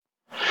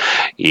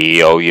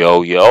Yo,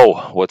 yo, yo.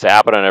 What's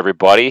happening,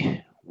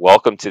 everybody?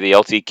 Welcome to the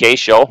LTK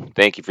show.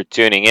 Thank you for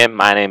tuning in.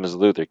 My name is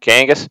Luther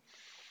Kangas.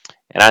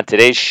 And on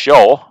today's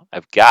show,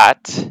 I've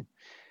got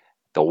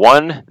the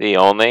one, the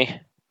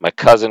only, my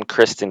cousin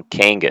Kristen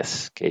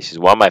Kangas. Okay, she's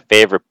one of my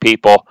favorite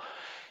people.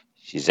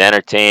 She's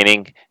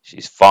entertaining,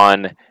 she's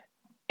fun,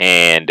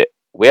 and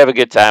we have a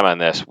good time on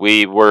this.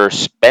 We were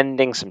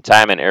spending some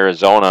time in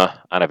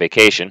Arizona on a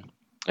vacation,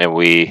 and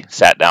we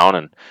sat down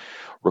and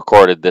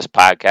recorded this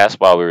podcast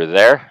while we were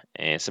there,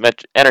 and some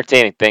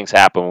entertaining things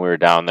happened when we were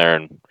down there,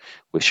 and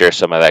we share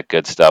some of that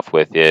good stuff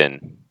with you,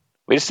 and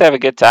we just have a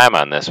good time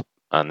on this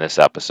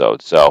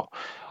episode. So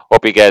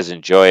hope you guys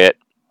enjoy it.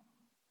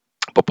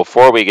 But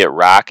before we get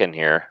rocking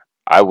here,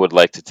 I would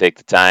like to take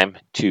the time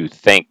to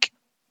thank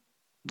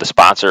the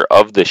sponsor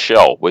of the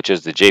show, which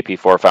is the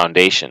JP4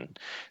 Foundation.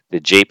 The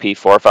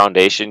JP4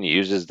 Foundation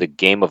uses the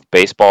game of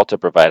baseball to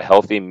provide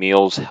healthy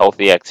meals,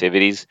 healthy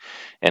activities,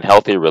 and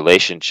healthy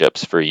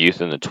relationships for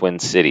youth in the Twin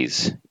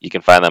Cities. You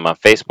can find them on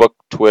Facebook,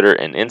 Twitter,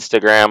 and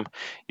Instagram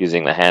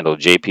using the handle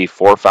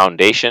JP4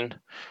 Foundation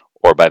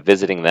or by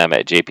visiting them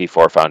at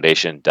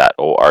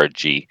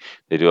jp4foundation.org.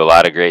 They do a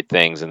lot of great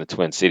things in the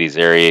Twin Cities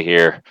area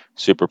here.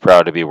 Super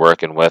proud to be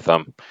working with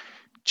them.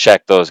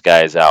 Check those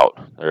guys out.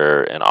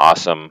 They're an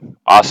awesome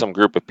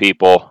group of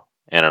people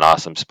and an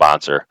awesome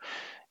sponsor.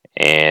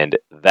 And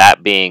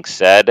that being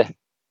said,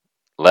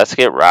 let's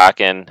get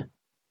rocking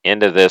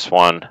into this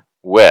one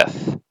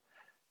with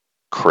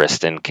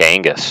Kristen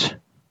Kangas.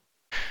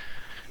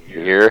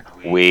 Here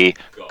we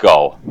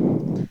go.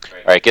 All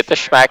right, get the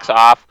schmacks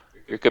off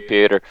your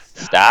computer.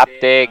 Stop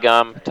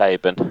daggum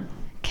typing.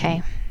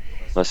 Okay.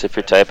 Unless if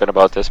you're typing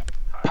about this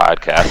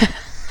podcast.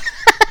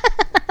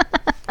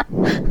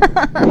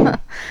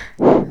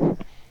 All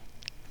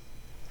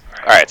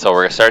right, so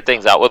we're going to start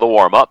things out with a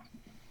warm-up.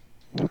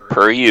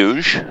 Per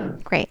usual.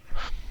 Great.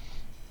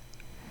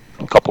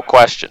 A couple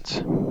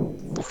questions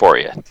for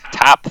you.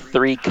 Top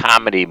 3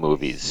 comedy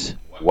movies.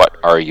 What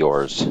are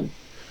yours?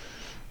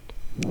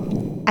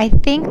 I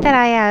think that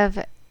I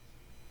have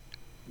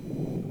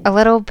a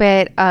little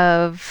bit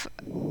of.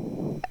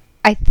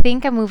 I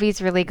think a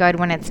movie's really good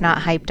when it's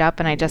not hyped up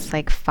and I just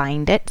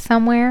find it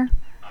somewhere.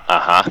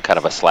 Kind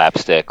of a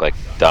slapstick,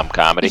 dumb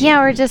comedy.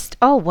 Yeah, or just,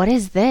 oh, what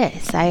is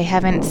this? I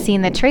haven't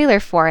seen the trailer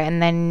for it,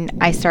 and then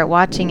I start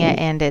watching it,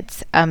 and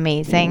it's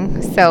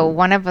amazing. So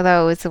one of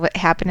those, what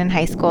happened in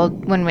high school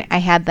when I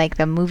had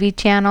the movie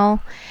channel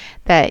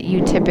that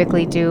you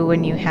typically do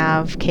when you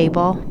have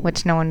cable,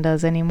 which no one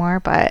does anymore,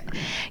 but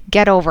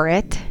Get Over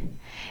It.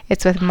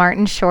 It's with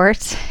Martin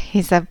Short.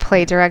 He's a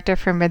play director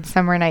for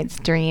Midsummer Night's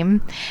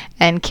Dream,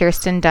 and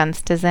Kirsten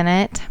Dunst is in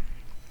it.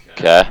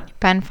 Okay.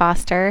 Ben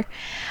Foster.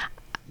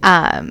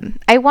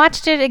 I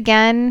watched it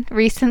again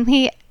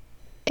recently.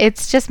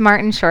 It's just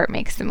Martin Short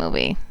makes the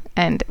movie,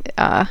 and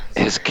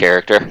his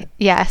character.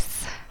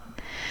 Yes,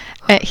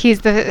 he's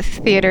the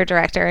theater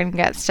director and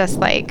gets just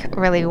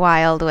really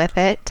wild with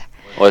it.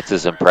 What's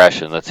his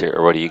impression? Let's hear.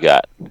 Or what do you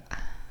got?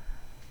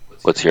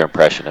 What's your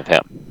impression of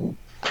him?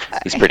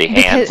 He's pretty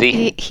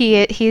handsy.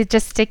 He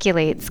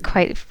gesticulates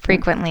quite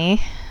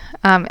frequently,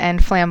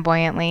 and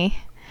flamboyantly,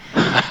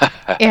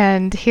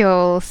 and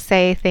he'll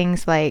say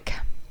things like,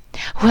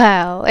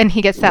 well, and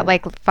he gets that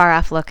far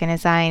off look in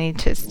his eye, and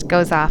he just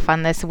goes off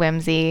on this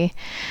whimsy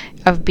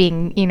of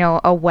being,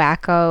 a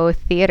wacko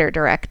theater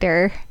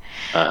director.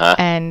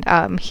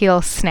 And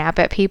he'll snap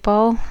at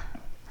people,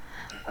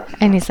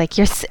 and he's like,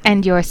 you're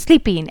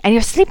sleeping, and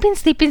you're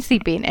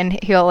sleeping,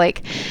 and he'll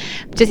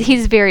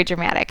he's very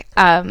dramatic.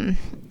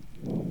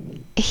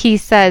 He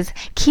says,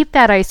 keep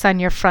that ice on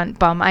your front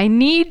bum, I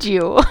need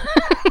you.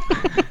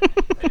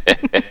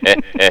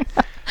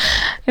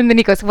 And then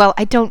he goes, well,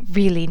 I don't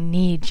really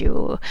need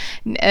you.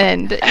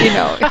 And,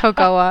 he'll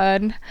go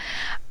on.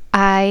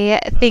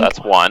 I think... That's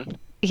one.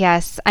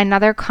 Yes.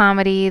 Another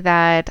comedy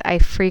that I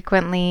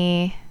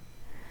frequently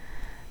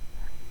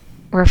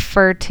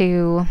refer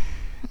to...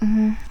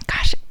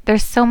 gosh,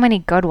 there's so many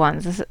good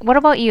ones. What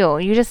about you?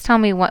 You just tell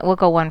me what. We'll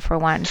go one for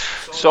one.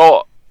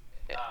 So,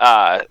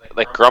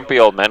 grumpy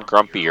old men,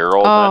 grumpier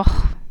old men,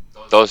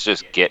 those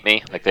just get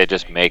me. They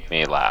just make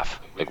me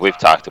laugh. We've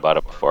talked about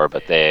it before,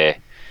 but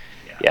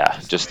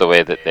just the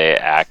way that they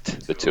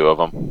act, the two of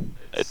them,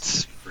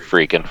 it's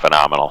freaking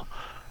phenomenal.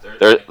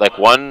 There,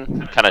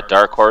 one kind of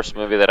dark horse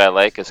movie that I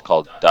like is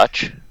called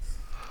Dutch.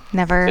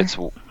 Never. Is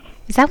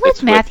that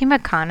with Matthew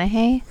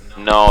McConaughey?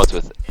 No, it's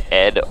with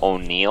Ed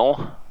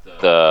O'Neill,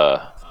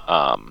 the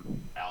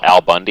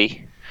Al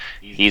Bundy.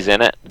 He's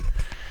in it.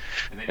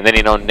 And then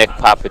Nick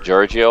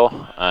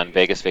Papagiorgio on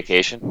Vegas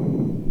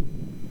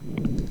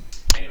Vacation.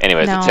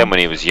 Anyways, It's him when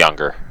he was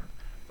younger.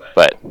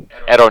 But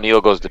Ed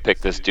O'Neill goes to pick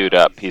this dude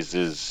up. He's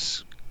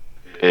his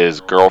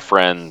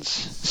girlfriend's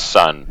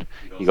son.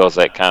 He goes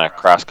kind of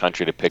cross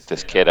country to pick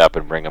this kid up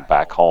and bring him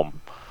back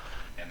home.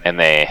 And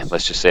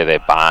let's just say they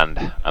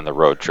bond on the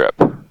road trip.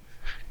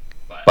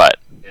 But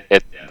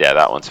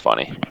that one's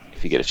funny.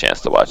 If you get a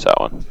chance to watch that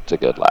one, it's a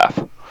good laugh.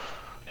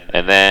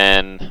 And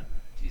then,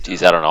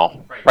 geez, I don't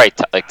know. Right,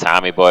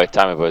 Tommy Boy.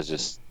 Tommy Boy's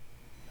just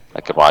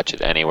I could watch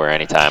it anywhere,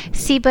 anytime.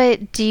 See,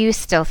 but do you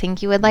still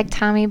think you would like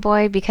Tommy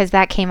Boy? Because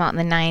that came out in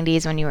the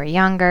 90s when you were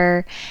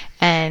younger.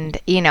 And,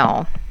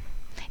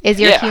 is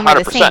your Yeah, humor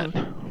the 100%.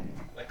 same?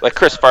 Like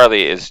Chris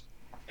Farley is,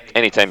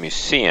 anytime you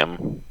see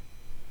him,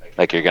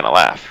 like you're gonna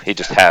laugh. He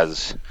just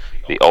has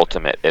the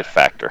ultimate it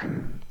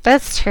factor.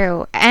 That's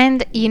true.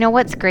 And you know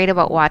what's great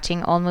about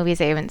watching old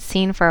movies I haven't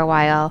seen for a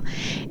while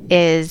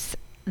is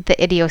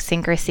the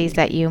idiosyncrasies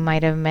that you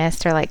might have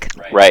missed or like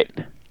Right.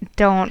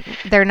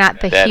 they're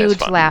not the That is huge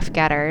fun. laugh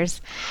getters.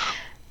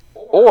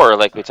 Or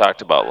like we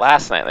talked about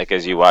last night, like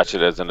as you watch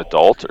it as an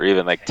adult, or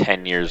even like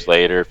 10 years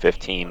later,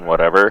 15,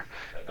 whatever.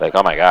 Like,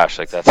 oh my gosh,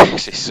 like that's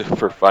actually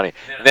super funny.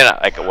 And then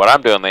like what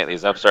I'm doing lately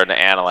is I'm starting to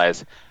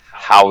analyze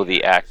how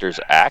the actors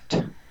act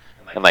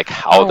and like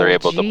how they're Oh,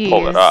 able to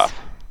pull it geez. off.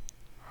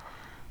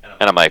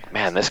 And I'm like,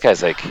 man,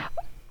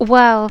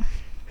 Well,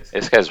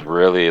 this guy's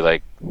really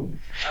like,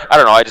 I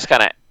don't know. I just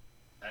kind of,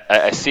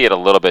 I see it a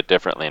little bit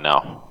differently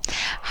now.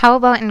 how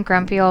about in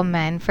Grumpy Old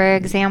Men, for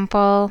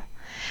example,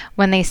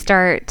 when they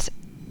start,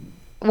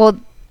 well,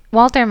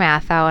 Walter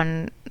Matthau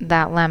and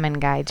that Lemon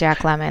guy, Jack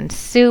Lemmon,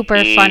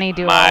 super funny Eat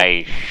duo.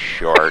 my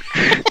short.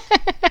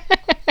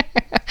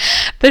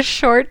 The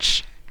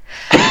shorts.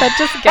 That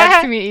just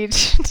gets me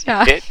each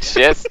time. It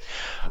just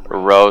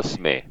roasts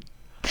me.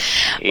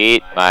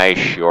 Eat my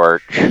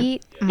short.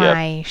 Eat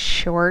my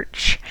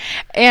shorts.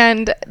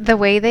 And the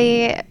way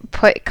they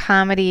put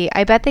comedy,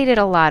 I bet they did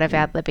a lot of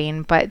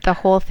ad-libbing, but the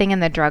whole thing in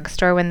the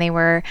drugstore when they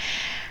were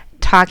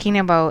talking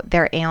about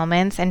their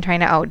ailments and trying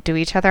to outdo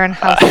each other and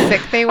how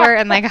sick they were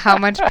and like how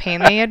much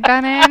pain they had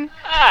been in.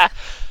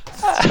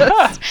 It's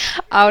just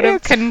out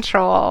of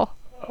control.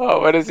 Oh,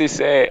 what does he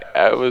say?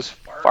 I was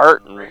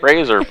farting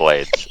razor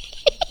blades.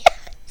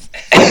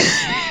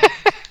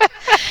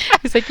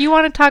 He's like, you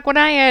want to talk when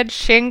I had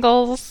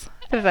shingles?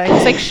 He's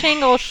like,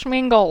 shingles,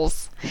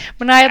 schmingles.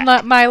 When I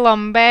had my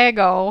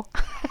lumbago.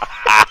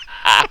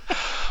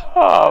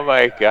 Oh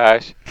my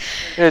gosh.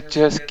 It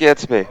just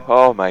gets me.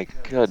 Oh my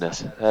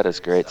goodness. That is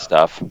great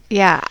stuff.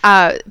 Yeah,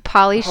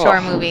 Pauly Shore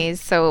Oh.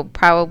 movies, so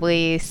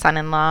probably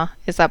Son-in-Law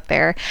is up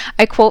there.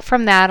 I quote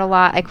from that a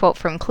lot. I quote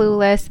from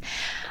Clueless.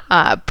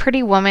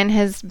 Pretty Woman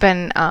has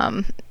been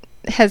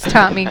has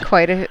taught me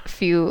quite a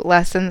few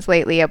lessons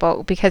lately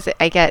about because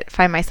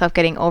find myself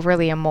getting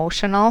overly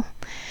emotional.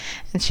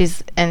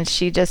 And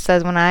she just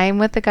says when I'm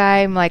with a guy,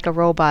 I'm like a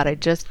robot. I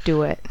just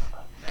do it.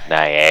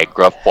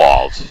 Niagara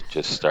Falls.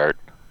 Just start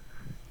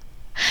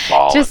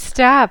falling. Just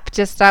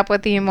stop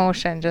with the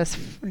emotion. Just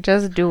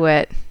do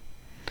it.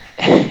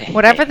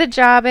 Whatever the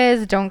job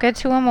is, don't get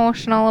too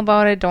emotional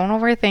about it. Don't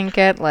overthink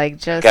it. Like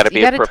just Gotta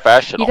be a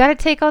professional. You gotta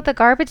take out the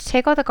garbage.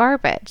 Take out the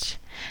garbage.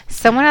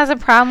 Someone has a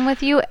problem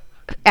with you.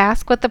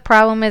 Ask what the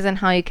problem is and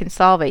how you can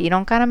solve it. You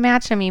don't gotta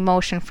match them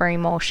emotion for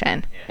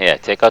emotion. Yeah,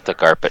 take out the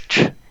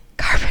garbage.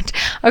 Garbage.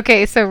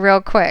 Okay, so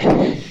real quick,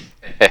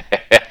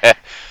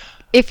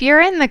 if you're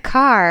in the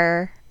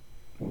car,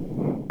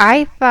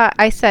 I thought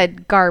I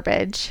said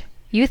garbage.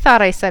 You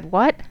thought I said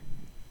what?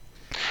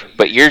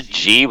 But your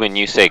G when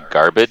you say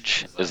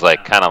garbage is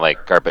like kind of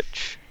like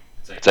garbage.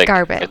 It's like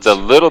Garbage. It's a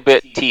little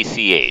bit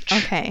TCH.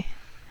 Okay,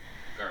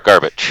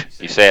 Garbage.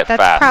 You say it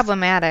that's fast.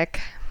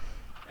 problematic.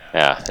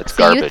 Yeah, it's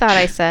So garbage. you thought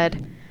I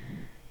said.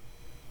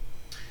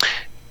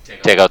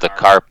 Take out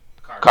the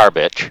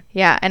garbage.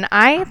 Yeah, and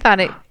I thought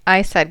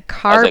I said I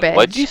was garbage. like,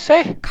 what'd you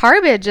say?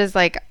 Garbage is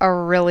like a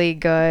really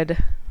good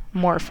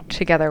morphed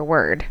together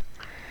word.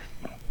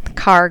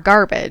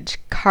 Garbage.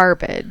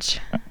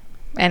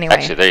 Anyway.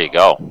 Actually, there you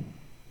go.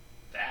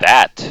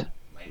 That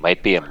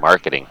might be a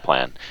marketing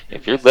plan.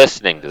 If you're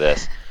listening to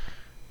this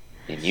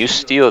and you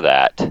steal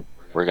that,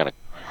 we're gonna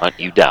hunt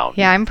you down.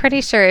 Yeah, I'm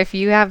pretty sure if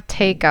you have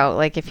takeout,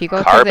 like if you go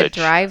through the Garbage.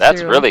 drive-through,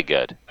 That's really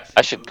good.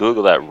 I should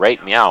Google that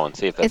right meow and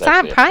see if that's it's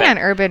not actually probably a on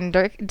thing. Urban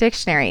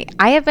Dictionary.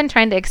 I have been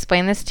trying to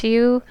explain this to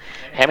you.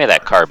 Hand me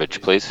that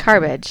garbage, please.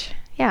 Garbage.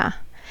 Yeah.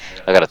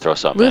 I gotta throw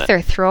something in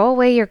Luther, throw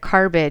away your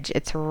garbage.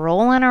 It's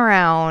rolling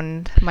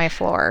around my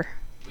floor.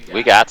 it.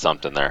 We got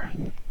something there.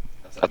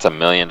 That's $1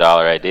 million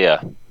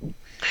idea.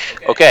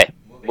 Okay,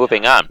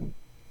 moving on.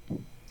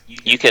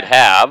 You could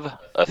have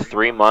a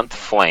 3-month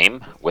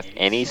flame with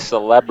any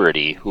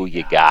celebrity who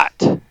you got.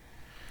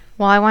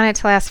 Well, I want it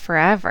to last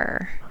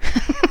forever.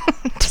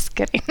 Just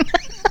kidding.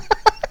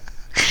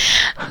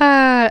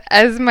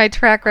 As my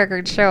track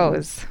record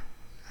shows,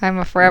 I'm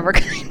a forever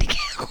kind of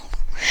gal.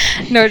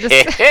 No, just.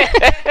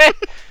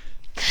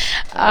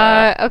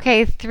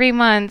 Okay, 3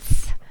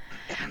 months.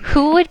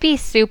 Who would be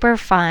super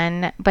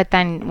fun, but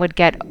then would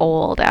get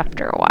old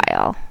after a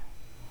while?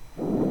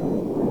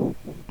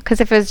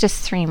 Because if it was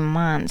just 3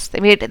 months,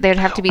 they'd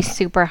have to be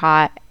super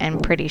hot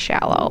and pretty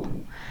shallow.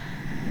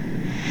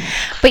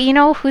 But you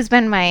know who's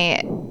been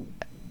my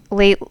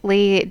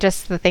lately?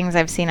 Just the things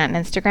I've seen on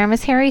Instagram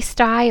is Harry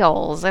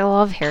Styles. I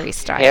love Harry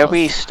Styles.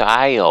 Harry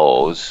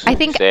Styles. I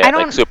think- You say it I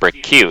don't- like super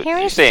cute.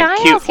 Harry You're saying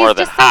Styles, cute more he's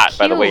than just so hot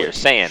by the way cute. you're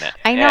saying it.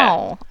 I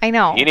know.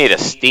 You need a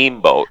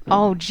steamboat.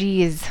 Oh,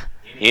 geez.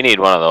 You need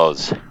one of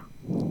those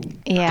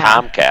Yeah.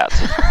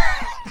 Tomcats.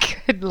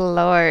 Good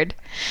Lord.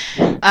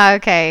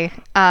 Okay.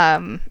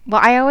 Well,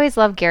 I always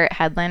love Garrett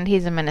Hedlund.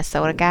 He's a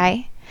Minnesota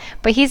guy,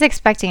 but he's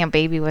expecting a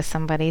baby with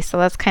somebody, so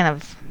that's kind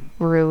of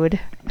rude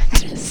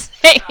to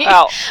say.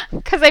 Well,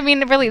 Because, I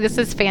mean, really, this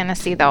is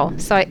fantasy, though,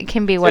 so it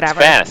can be it's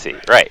whatever. fantasy,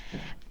 right?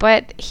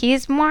 But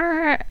he's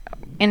more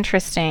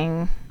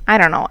interesting. I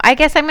don't know. I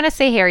guess I'm going to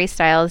say Harry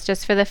Styles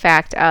just for the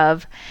fact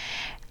of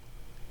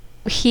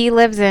he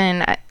lives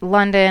in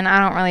London. I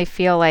don't really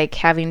feel like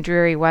having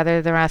dreary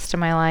weather the rest of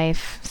my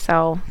life.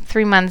 So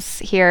 3 months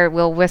here,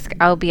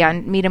 I'll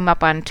meet him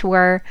up on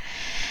tour,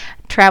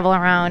 travel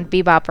around,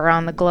 bebop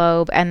around the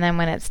globe, and then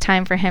when it's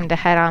time for him to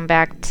head on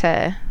back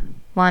to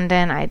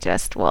London, I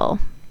just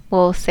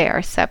we'll say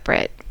our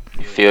separate.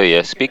 Feel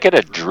you. Speaking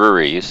of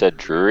Drury, you said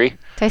Drury?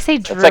 Did I say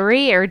That's like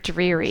Drury or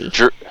dreary?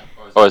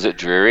 Oh, is it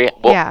dreary?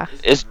 Well, Yeah.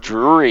 is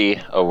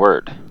Drury a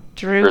word?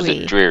 Or is Drury.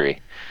 it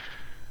dreary?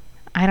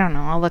 I don't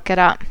know. I'll look it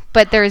up.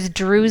 But there's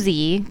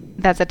druzy.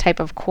 That's a type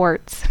of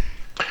quartz.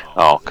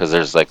 Oh, because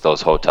there's like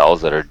those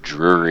hotels that are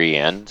Drury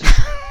End.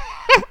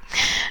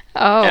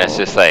 Oh. And it's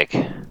just like,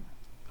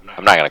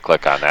 I'm not going to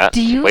click on that.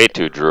 Do you- Way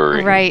too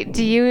Drury. Right.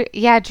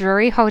 Yeah,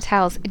 Drury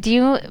hotels. Do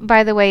you,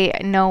 by the way,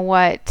 know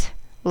what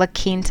La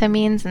Quinta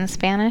means in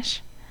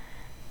Spanish?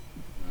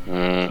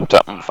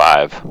 Something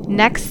 5.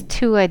 Next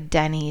to a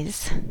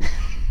Denny's.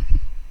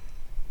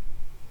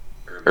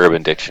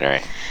 Urban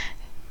Dictionary.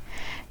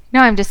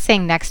 No, I'm just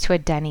saying next to a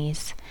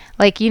Denny's.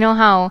 Like, you know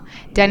how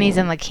Denny's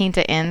and La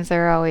Quinta Inns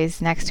are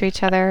always next to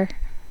each other?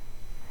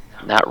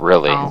 Not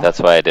really. Oh. That's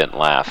why I didn't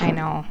laugh. I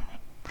know.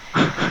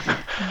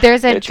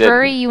 There's a It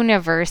Drury didn't.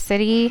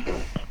 University,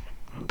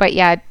 but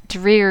yeah,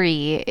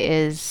 dreary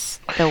is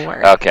the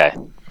word. Okay.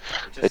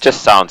 It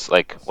just sounds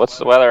like, what's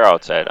the weather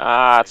outside?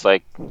 It's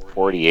like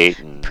 48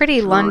 and Pretty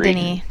Drury.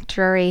 London-y,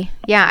 Drury.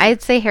 Yeah,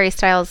 I'd say Harry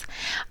Styles.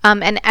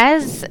 And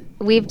as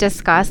we've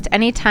discussed,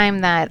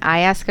 anytime that I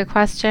ask a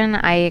question,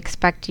 I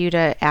expect you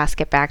to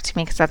ask it back to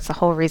me because that's the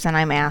whole reason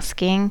I'm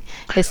asking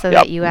is so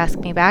that you ask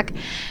me back.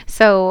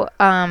 So,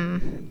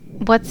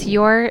 what's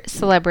your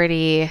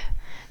celebrity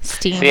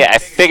steam? See, I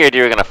figured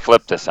you were going to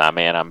flip this on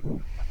me, and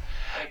I'm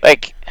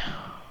like,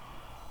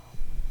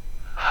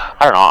 I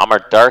don't know, I'm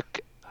a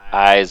dark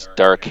eyes,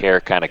 dark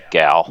hair kind of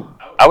gal.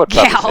 I would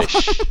probably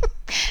say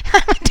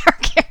I'm a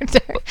dark hair.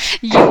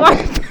 You are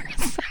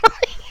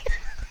personally.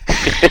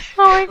 Oh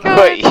my god.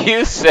 What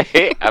you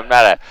say,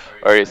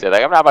 or you say,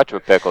 like, I'm not much of a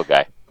pickle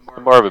guy.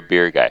 I'm more of a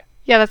beer guy.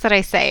 Yeah, that's what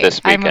I say.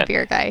 This I'm a weekend.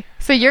 beer guy.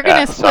 So you're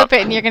gonna flip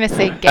it and you're gonna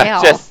say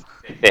gal. Just,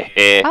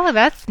 Oh,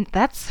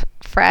 that's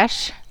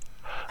fresh.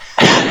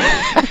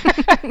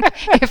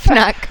 If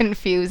not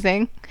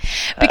confusing.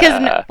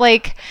 Because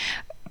like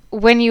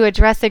when you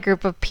address a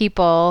group of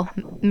people,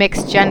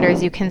 mixed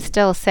genders, you can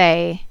still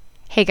say,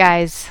 "Hey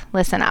guys,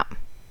 listen up."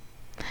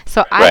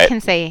 So I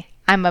can say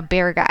I'm a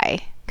beer guy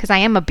because I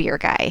am a beer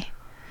guy.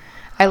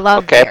 I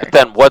love beer. but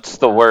then what's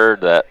the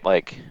word that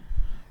like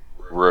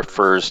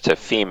refers to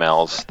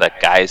females that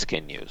guys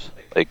can use?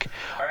 Like,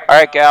 all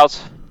right,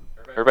 gals,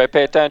 everybody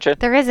pay attention.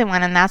 There isn't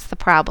one, and that's the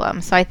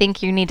problem. So I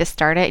think you need to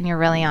start it, and you're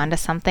really onto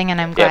something. And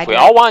I'm glad. If we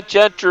all want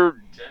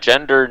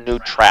gender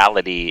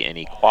neutrality and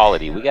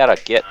equality, we gotta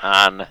get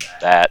on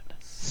that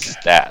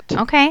stat.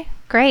 Okay,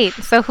 great.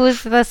 So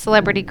who's the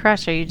celebrity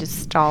crush? Are you just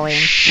stalling?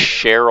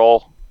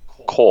 Cheryl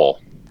Cole.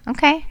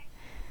 Okay.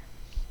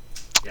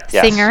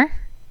 Yes. Singer.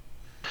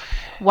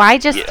 Why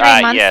just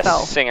 3 months yes,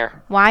 though?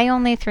 singer. Why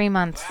only 3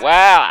 months?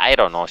 Well, I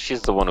don't know.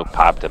 She's the one who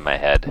popped in my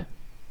head.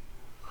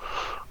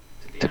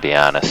 To be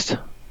honest,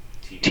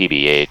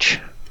 TBH.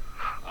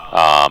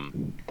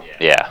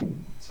 Yeah.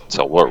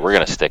 So we're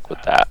gonna stick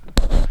with that,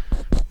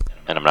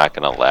 and I'm not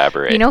gonna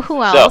elaborate. You know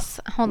who else?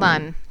 Hold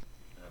on.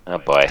 Oh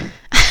boy.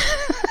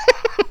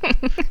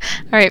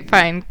 All right,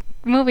 fine.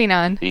 Moving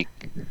on.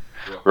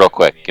 Real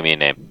quick, give me a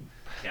name.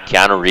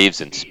 Keanu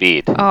Reeves in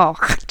Speed. Oh.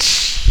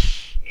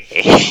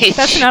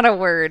 That's not a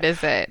word,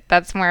 is it?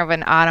 That's more of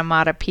an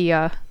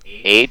onomatopoeia.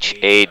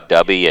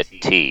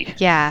 HAWT.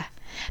 Yeah.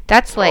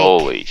 That's like...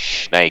 Holy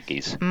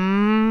shnikes.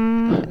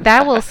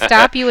 That will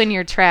stop you in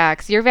your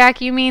tracks. You're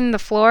vacuuming the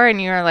floor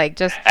and you're like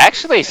just...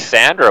 Actually,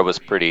 Sandra was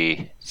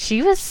pretty...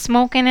 She was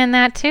smoking in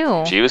that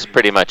too. She was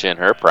pretty much in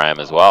her prime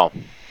as well.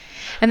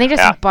 And they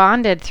just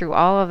bonded through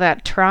all of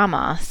that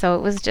trauma. So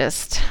it was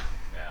just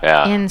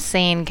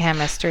insane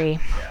chemistry.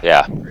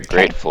 Yeah,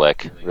 great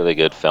flick. Really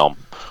good film.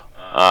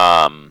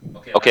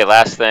 Okay,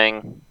 last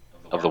thing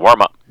of the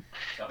warm-up.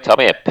 Tell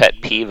me a pet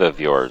peeve of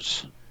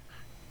yours.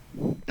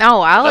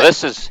 Oh,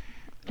 This is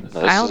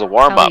a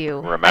warm-up, tell you.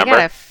 remember? I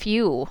got a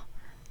few.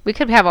 We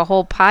could have a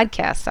whole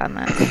podcast on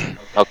this.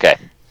 Okay.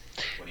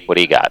 What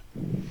do you got?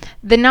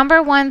 The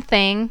number one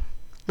thing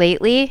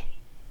lately,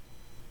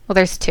 well,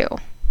 there's two.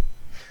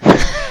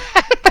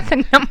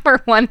 The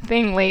number one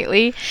thing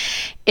lately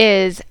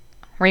is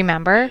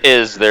remember.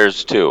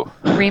 There's two.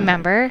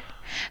 Remember.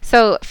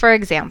 So, for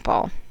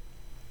example,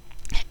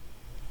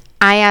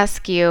 I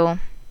ask you,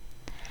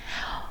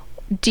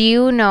 do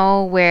you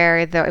know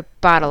where the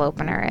bottle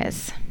opener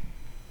is?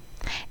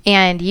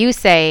 And you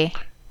say,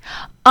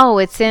 Oh,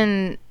 it's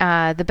in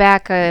the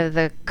back of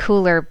the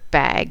cooler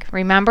bag.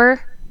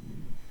 Remember?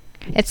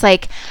 It's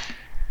like,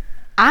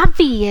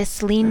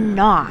 obviously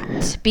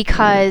not,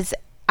 because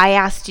I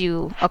asked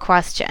you a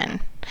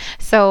question.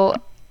 So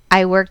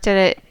I worked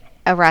at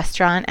a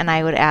restaurant, and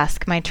I would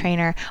ask my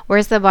trainer,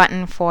 where's the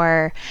button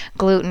for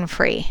gluten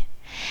free?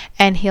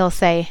 And he'll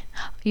say,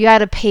 you got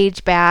to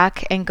page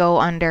back and go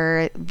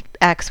under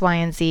X, Y,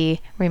 and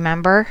Z,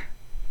 remember?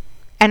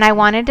 And I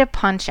wanted to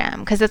punch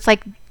him because it's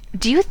like,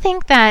 do you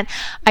think that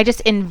I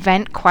just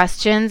invent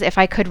questions if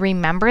I could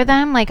remember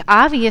them? Like,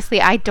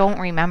 obviously, I don't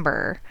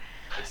remember.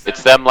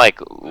 It's them like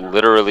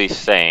literally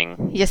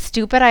saying, You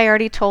stupid, I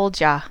already told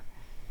ya.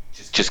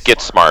 just get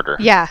smarter.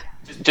 Yeah,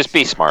 Just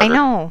be smarter. I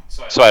know.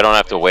 So I don't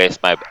have to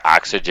waste my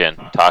oxygen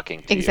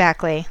talking to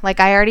Exactly. Like,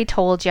 I already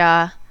told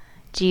ya.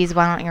 Geez,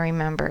 why don't you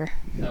remember?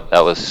 you.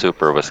 That was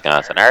super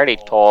Wisconsin. I already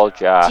told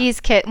ya. Geez,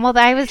 kid. Well,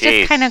 I was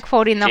Jeez. just kind of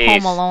quoting the Jeez.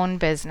 Home Alone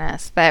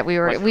business that we've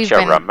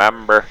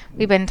remember.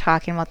 been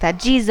talking about that.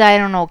 Geez, I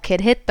don't know,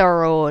 kid. Hit the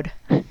road.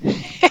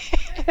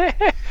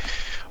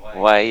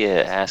 Why are you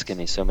asking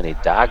me so many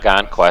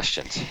doggone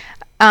questions?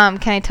 Can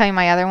I tell you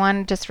my other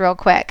one just real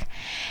quick?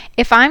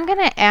 If I'm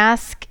gonna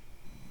ask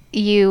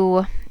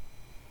you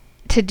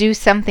to do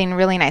something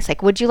really nice,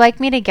 like, would you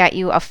like me to get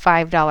you a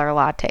 $5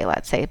 latte,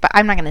 let's say? But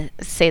I'm not gonna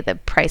say the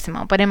price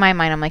amount. But in my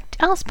mind, I'm like,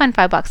 I'll spend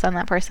 $5 on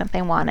that person if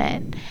they want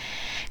it,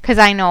 because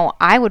I know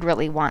I would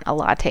really want a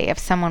latte if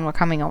someone were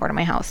coming over to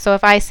my house. So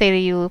if I say to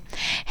you,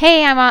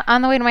 hey, I'm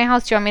on the way to my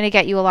house, do you want me to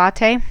get you a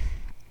latte?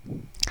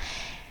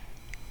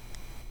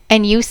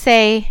 And you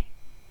say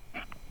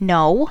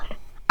no,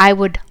 I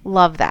would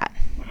love that.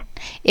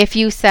 If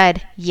you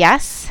said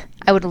yes,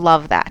 I would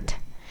love that.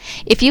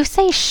 If you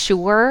say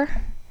sure,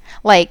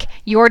 like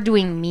you're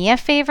doing me a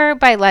favor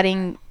by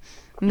letting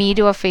me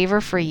do a favor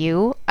for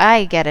you,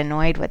 I get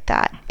annoyed with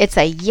that. It's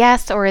a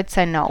yes or it's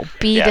a no.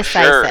 Be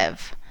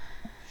decisive.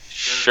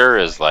 Sure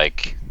is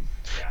like,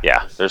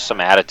 yeah, there's some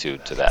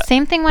attitude to that.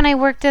 Same thing when I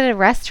worked at a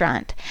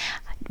restaurant.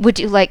 Would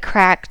you like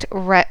cracked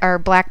or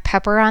black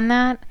pepper on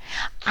that?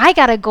 I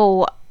gotta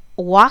go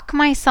walk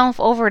myself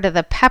over to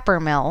the pepper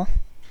mill.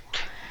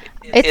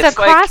 It's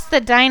across the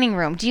dining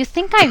room. Do you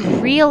think I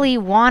really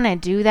want to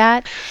do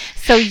that?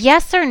 So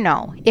yes or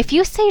no? If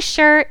you say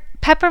sure,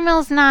 pepper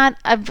mill's not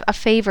a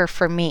favor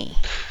for me.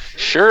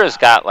 Sure has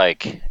got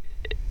like,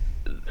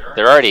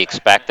 they're already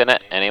expecting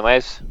it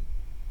anyways.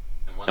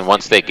 And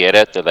once they get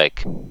it, they're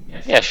like,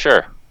 yeah,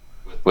 sure.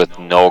 With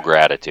no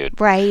gratitude.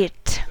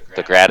 Right.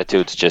 The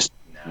gratitude's just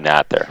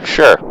not there.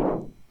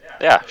 Sure.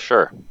 Yeah,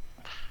 sure.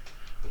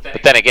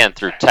 But then again,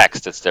 through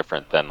text, it's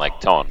different than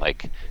like tone.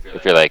 Like,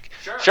 if you're like,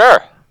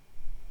 sure.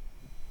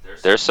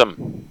 There's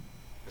some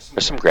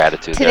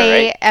gratitude Today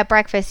there, right? at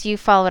breakfast, you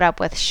followed up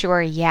with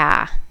sure,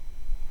 yeah.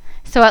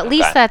 So at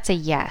least that's a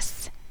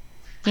yes.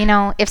 You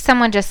know, if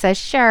someone just says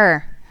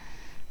sure,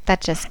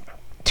 that just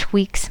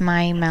tweaks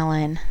my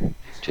melon.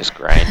 Just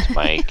grinds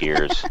my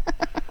gears.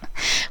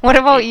 What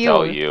about you?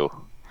 Tell you.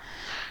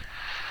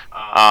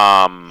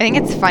 I think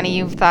it's funny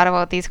you've thought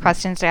about these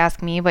questions to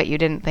ask me, but you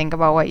didn't think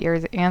about what your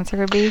answer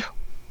would be.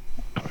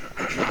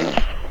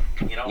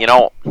 You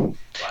know, well,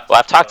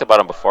 I've talked about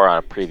them before on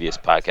a previous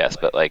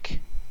podcast, but like,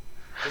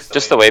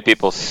 just the way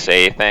people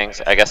say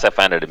things, I guess I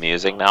find it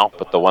amusing now.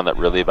 But the one that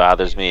really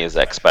bothers me is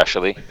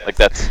especially. Like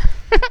that's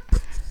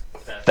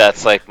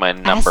like my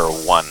number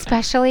one.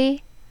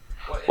 Especially.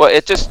 Well,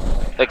 it just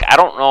like I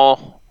don't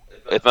know.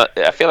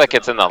 I feel like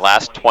it's in the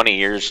last 20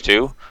 years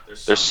too.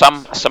 There's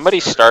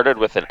somebody started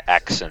with an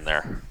X in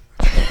there.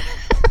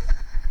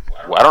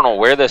 I don't know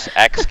where this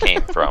X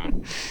came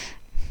from.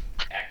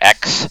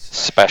 X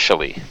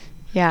especially.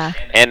 Yeah.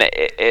 And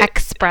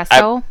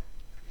espresso.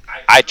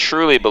 I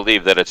truly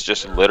believe that it's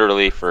just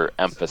literally for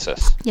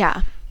emphasis.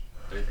 Yeah.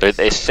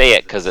 They say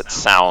it because it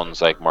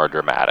sounds like more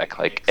dramatic.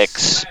 Like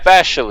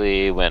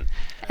especially when.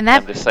 And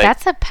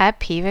that's a pet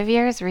peeve of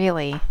yours,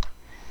 really.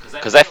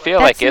 Because I feel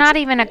that's like it's not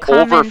even a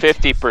comment. Over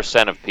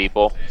 50% of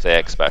people say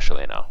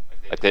especially now.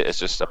 Like it's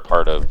just a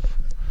part of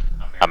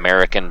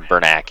American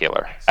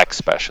vernacular.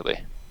 Especially,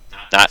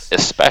 not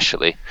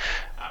especially.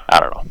 I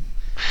don't know.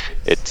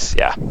 It's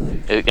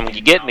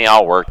you get me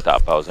all worked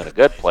up. I was in a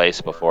good place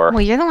before.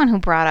 Well, you're the one who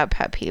brought up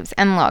pet peeves,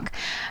 and look,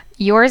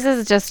 yours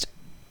is just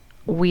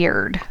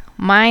weird.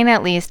 Mine,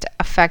 at least,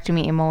 affect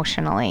me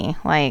emotionally,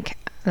 like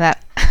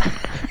that.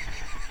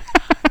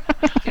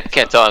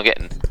 Can't tell I'm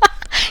getting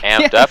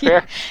amped up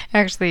here.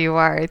 Actually, you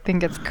are. I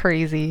think it's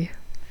crazy.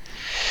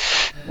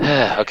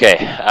 Okay.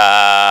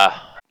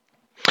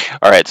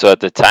 All right. So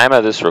at the time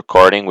of this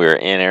recording, we were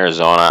in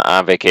Arizona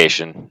on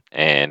vacation,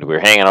 and we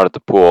were hanging out at the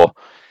pool,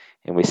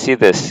 and we see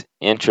this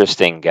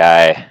interesting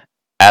guy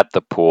at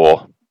the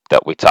pool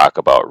that we talk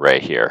about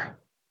right here.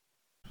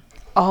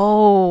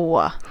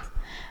 Oh.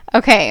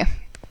 Okay.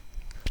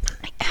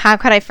 How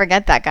could I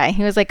forget that guy?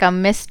 He was like a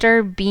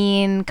Mr.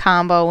 Bean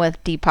combo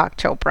with Deepak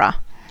Chopra.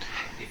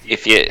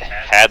 If you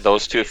had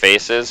those two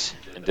faces,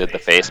 and did the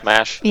face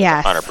mash?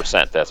 Yes.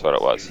 100%. That's what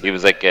it was. He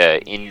was like a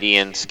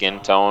Indian skin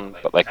tone,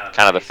 but like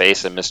kind of the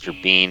face of Mr.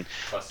 Bean.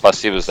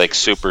 Plus, he was like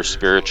super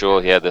spiritual.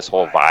 He had this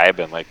whole vibe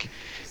and like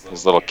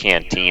his little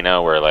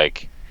cantina where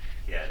like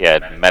he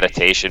had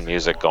meditation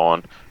music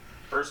going.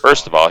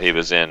 First of all, he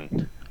was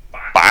in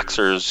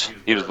boxers.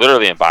 He was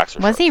literally in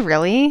boxers. Was he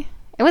really?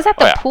 It was at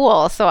Oh, the yeah.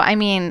 pool, so I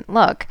mean,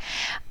 look,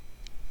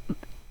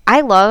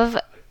 I love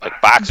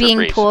Like boxer being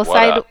briefs. What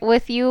poolside up?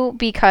 with you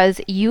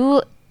because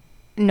you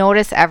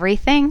notice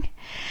everything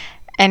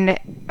and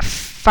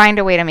find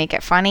a way to make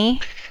it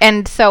funny.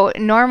 And so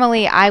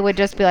normally I would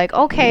just be like,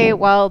 okay,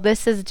 well,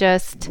 this is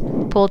just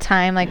pool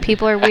time. Like,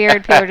 people are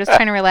weird. People are just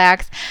trying to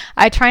relax.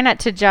 I try not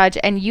to judge.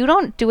 And you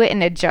don't do it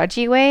in a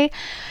judgy way.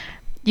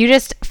 You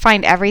just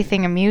find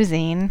everything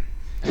amusing.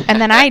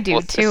 And then I do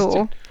Well,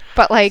 too.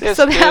 But like, this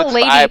so that dude's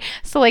lady, vibe-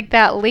 so like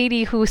that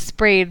lady who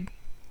sprayed,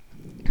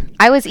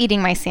 I was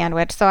eating my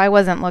sandwich, so I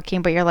wasn't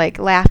looking, but you're like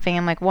laughing.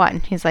 I'm like, what?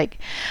 And he's like,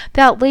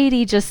 that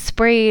lady just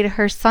sprayed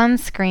her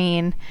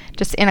sunscreen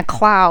just in a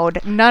cloud.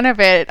 None of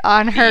it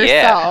on herself.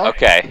 Yeah.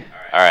 Okay.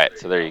 All right.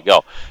 So there you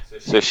go.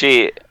 So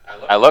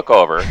I look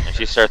over and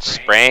she starts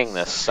spraying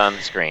this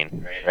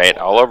sunscreen, right,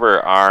 all over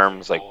her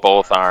arms, like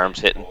both arms,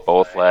 hitting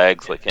both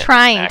legs, like hitting the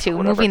Trying neck, to,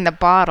 whatever. moving the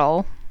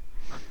bottle.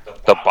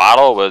 The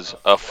bottle was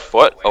a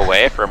foot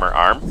away from her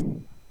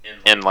arm,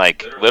 and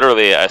like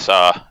literally, I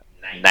saw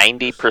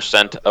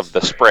 90% of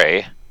the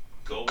spray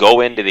go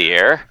into the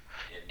air,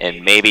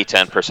 and maybe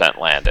 10%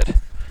 landed.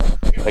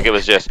 Like it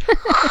was just, and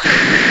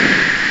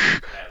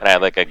I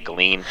had like a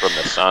gleam from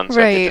the sun, so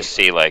I Right. could just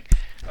see like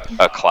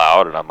a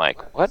cloud, and I'm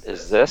like, what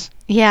is this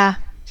Yeah.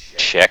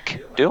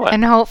 chick doing?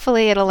 And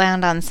hopefully it'll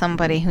land on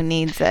somebody who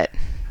needs it.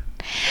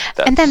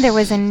 That's- And then there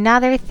was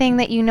another thing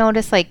that you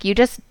noticed, like you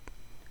just,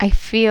 I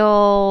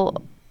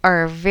feel,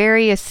 are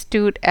very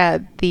astute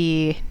at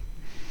the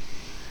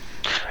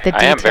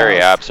details. I am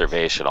very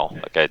observational.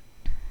 Like I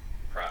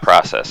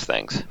process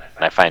things,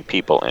 and I find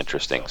people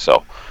interesting.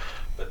 So,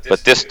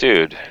 but this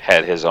dude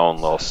had his own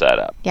little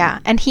setup. Yeah,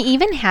 and he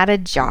even had a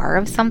jar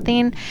of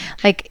something,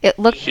 like it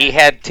looked, He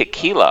had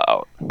tequila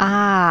out.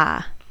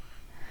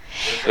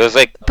 It was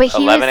like but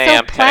he 11 was so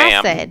a.m., 10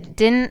 a.m. placid.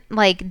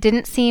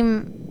 Didn't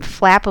seem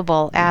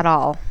flappable at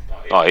all.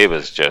 Oh, he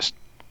was just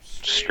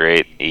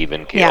straight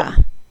even keel. Yeah.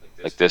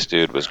 Like this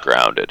dude was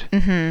grounded,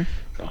 and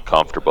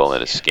comfortable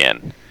in his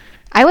skin.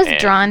 I was And-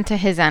 drawn to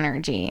his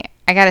energy.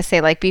 I gotta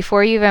say, like,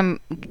 before you even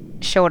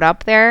showed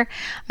up there,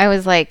 I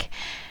was like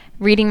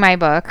reading my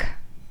book,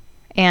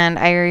 and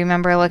I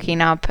remember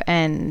looking up,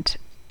 and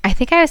I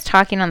think I was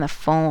talking on the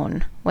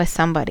phone with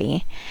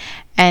somebody,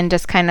 and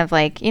just kind of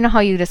like, you know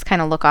how you just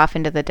kind of look off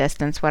into the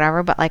distance,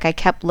 whatever, but like I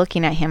kept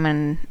looking at him,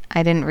 and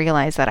I didn't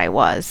realize that I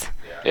was.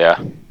 Yeah.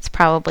 It's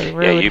probably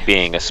rude. Yeah, you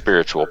being a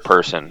spiritual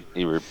person,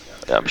 you were,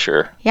 I'm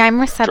sure. Yeah, I'm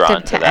drawn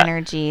receptive to to that.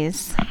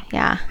 energies.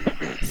 Yeah.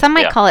 Some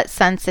might Yeah. call it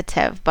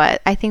sensitive,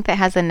 but I think that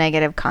has a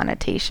negative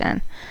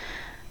connotation.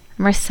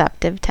 I'm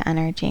receptive to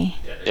energy.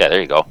 Yeah,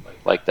 there you go.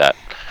 Like that.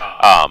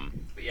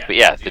 But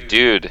yeah, the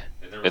dude,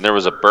 and there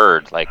was a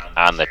bird like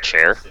on the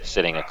chair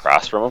sitting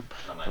across from him,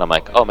 and I'm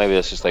like, oh, maybe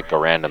that's just like a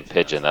random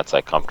pigeon that's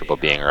like comfortable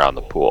being around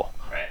the pool,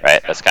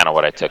 right? That's kind of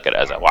what I took it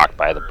as. I walked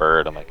by the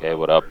bird. I'm like, hey,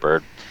 what up,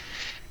 bird?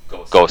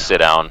 Go sit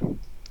down.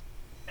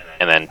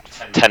 And then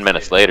 10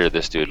 minutes later,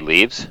 this dude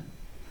leaves,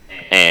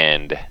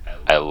 and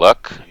I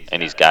look,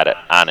 and he's got it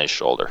on his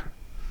shoulder,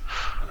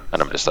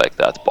 and I'm just like,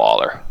 that's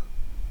baller.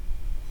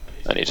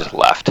 And he just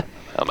left.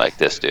 I'm like,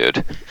 this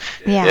dude.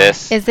 Yeah.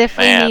 This As if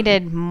man. we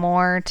needed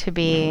more to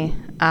be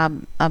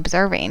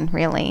observing,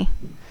 really.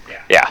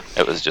 Yeah,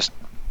 it was just,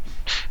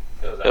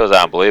 it was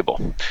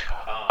unbelievable.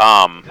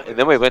 And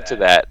then we went to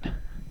that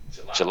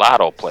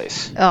gelato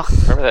place. Ugh.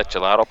 Remember that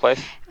gelato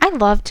place? I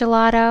love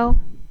gelato.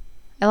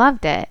 I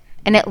loved it.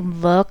 And it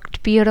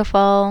looked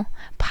beautiful.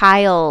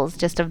 Piles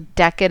just of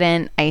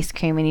decadent ice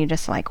cream, and you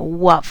just like,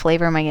 what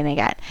flavor am I going to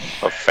get?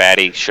 A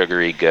fatty,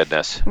 sugary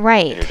goodness. And you're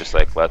Right. just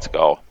like, let's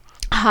go.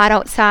 Hot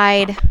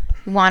outside.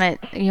 You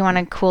want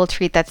a cool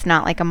treat that's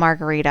not like a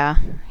margarita,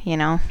 you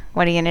know?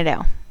 What are you going to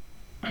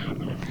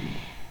do?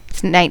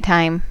 It's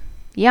nighttime.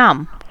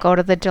 Yum. Go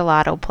to the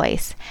gelato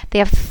place. They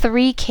have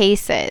 3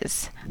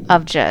 cases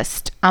of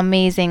just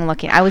amazing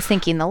looking. I was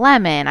thinking the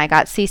lemon. I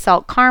got sea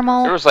salt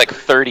caramel. There was like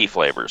 30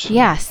 flavors.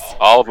 Yes.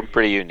 All of them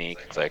pretty unique.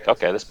 It's like,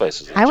 okay, this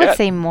place is legit. I would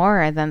say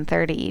more than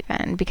 30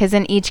 even, because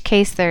in each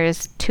case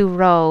there's 2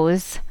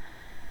 rows.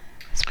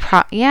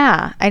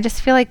 Yeah, I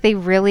just feel like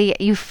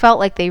you felt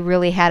like they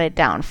really had it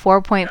down.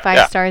 4.5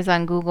 Yeah. stars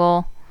on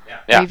Google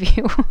Yeah.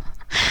 review.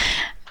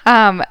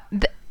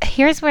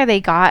 Here's where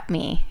they got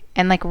me,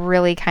 and like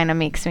really kind of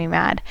makes me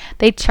mad.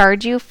 They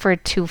charge you for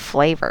 2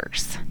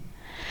 flavors.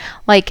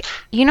 Like,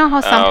 you know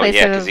how some Oh,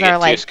 yeah, 'cause places you get are 2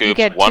 like, scoops, you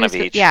get one 2 of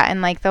scoops. each. Yeah,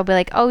 and like they'll be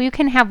like, oh, you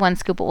can have 1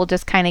 scoop, but we'll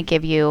just kind of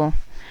give you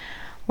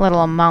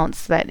little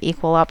amounts that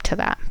equal up to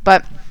that.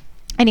 But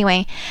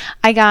anyway,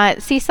 I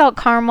got sea salt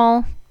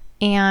caramel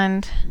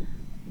and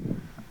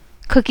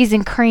cookies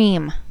and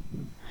cream.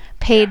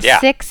 Paid Yeah.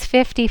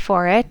 $6.50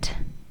 for it.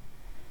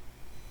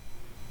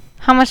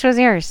 How much was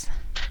yours?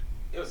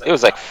 It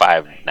was like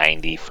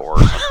 $5.94 or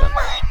something.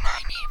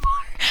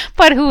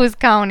 But who was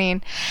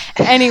counting?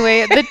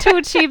 Anyway, the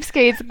two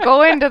cheapskates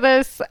go into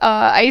this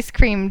ice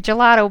cream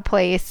gelato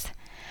place,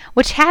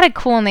 which had a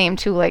cool name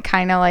too, like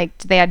kind of like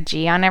they had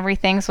G on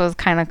everything, so it was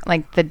kind of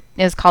like it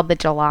was called the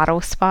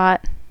Gelato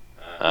Spot.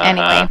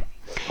 Anyway,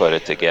 put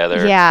it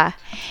together. Yeah,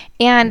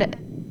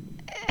 and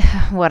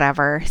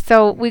whatever.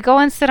 So we go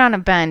and sit on a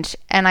bench,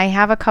 and I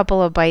have a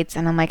couple of bites,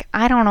 and I'm like,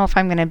 I don't know if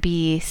I'm gonna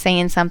be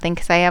saying something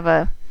because I have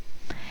a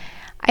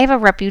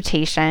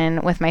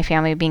reputation with my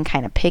family of being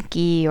kind of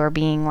picky or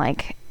being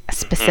like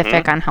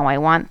specific on how I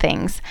want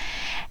things.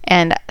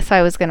 And so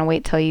I was going to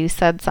wait till you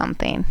said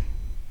something.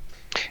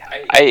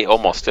 I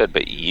almost did,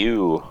 but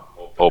you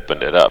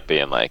opened it up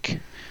being like,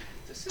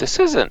 this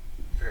isn't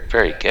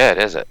very good,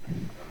 is it?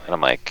 And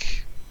I'm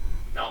like,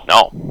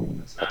 no,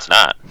 it's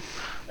not.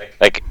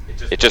 Like,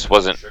 it just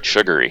wasn't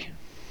sugary.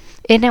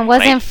 And it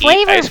wasn't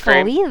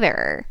flavorful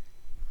either.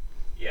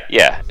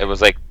 Yeah, it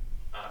was like,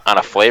 on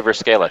a flavor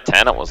scale of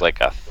 10, it was like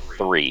a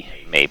 3,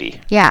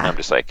 maybe. Yeah. And I'm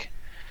just like,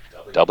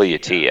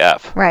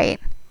 WTF. Right.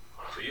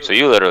 So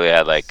you literally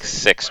had like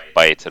 6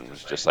 bites and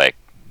was just like,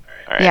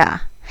 all right. Yeah.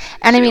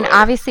 And I mean,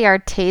 obviously our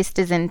taste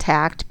is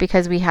intact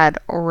because we had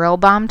real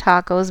bomb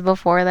tacos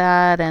before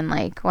that and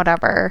like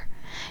whatever,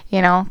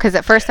 you know, because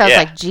at first I was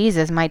like,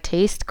 Jesus, my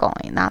taste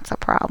going, that's a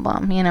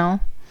problem, you know?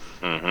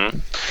 Mm-hmm.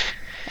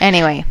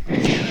 Anyway.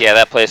 Yeah,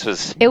 that place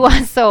was... It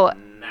was so...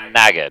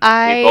 Not good.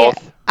 We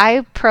both...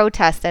 I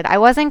protested. I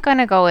wasn't going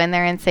to go in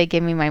there and say,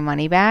 give me my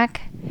money back.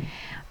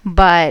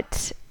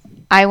 But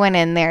I went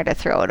in there to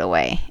throw it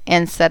away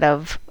instead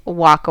of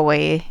walk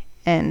away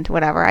and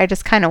whatever. I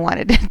just kind of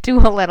wanted to do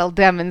a little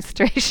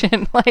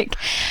demonstration like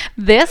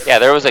this. Yeah,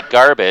 there was a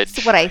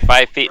garbage what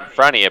 5 feet in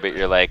front of you, but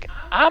you're like,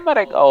 I'm going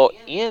to go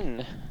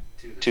in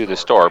to the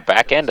store,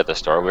 back into the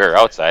store. We were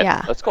outside.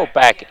 Yeah. Let's go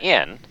back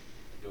in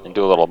and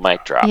do a little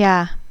mic drop.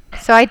 Yeah.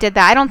 So I did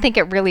that. I don't think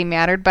it really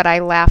mattered, but I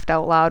laughed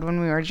out loud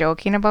when we were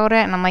joking about it.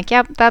 And I'm like,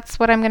 yep, that's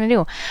what I'm going to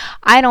do.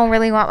 I don't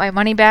really want my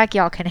money back.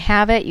 Y'all can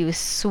have it, you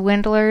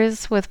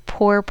swindlers with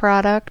poor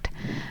product.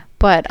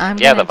 But I'm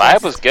Yeah, the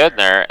vibe was good in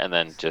there, and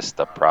then just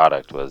the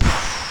product was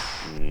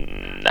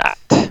not.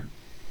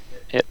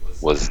 It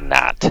was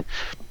not.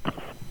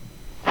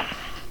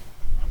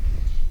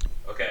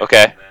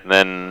 Okay, and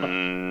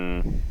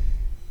then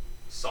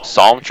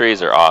Psalm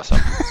trees are awesome.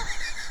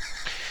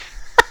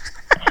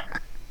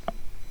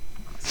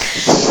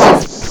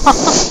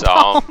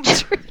 Psalm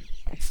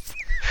trees.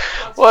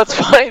 Well, it's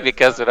funny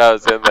because when I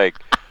was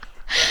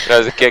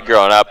a kid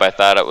growing up, I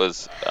thought it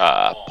was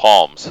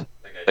palms.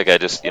 Like I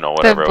just,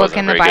 whatever. I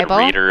wasn't a very good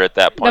reader at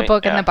that point. The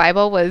book in the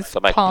Bible was so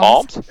I'm like,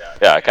 palms.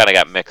 Yeah, I kind of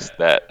got mixed.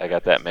 I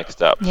got that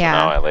mixed up. Yeah. So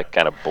now I like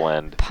kind of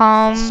blend.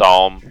 Palm.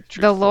 Psalm.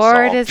 The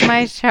Lord is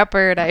my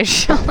shepherd; I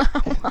shall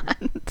not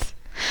want.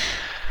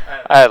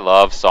 I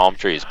love psalm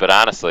trees, but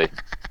honestly.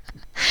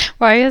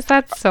 Why is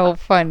that so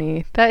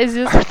funny? That is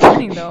just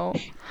funny though.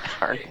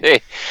 Aren't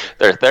they?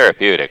 They're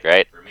therapeutic,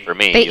 right? For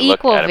me, they you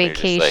equal look at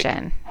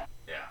vacation.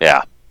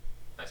 Yeah,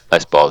 I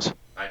suppose.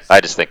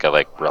 I just think I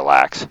like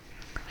relax.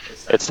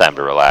 It's time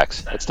to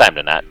relax. It's time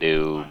to not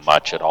do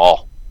much at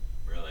all.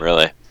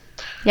 Really.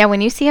 Yeah, when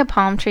you see a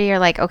palm tree, you're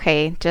like,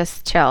 okay,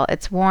 just chill.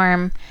 It's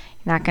warm.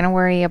 You're not going to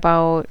worry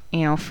about,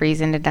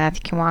 freezing to death.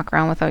 You can walk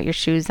around without your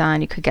shoes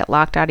on. You could get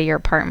locked out of your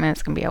apartment.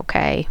 It's going to be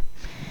okay.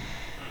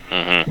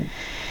 Mm-hmm.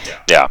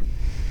 Yeah.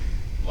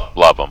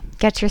 Love them.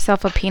 Get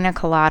yourself a pina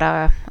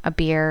colada, a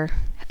beer.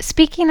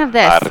 Speaking of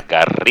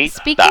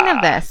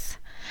this,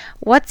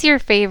 what's your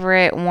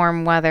favorite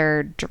warm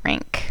weather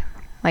drink?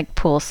 Like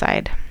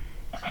poolside?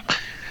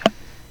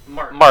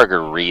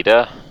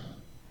 Margarita.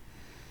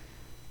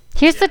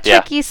 Here's the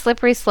tricky,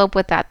 slippery slope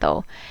with that,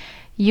 though.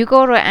 You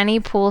go to any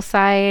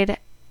poolside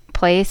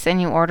place and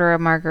you order a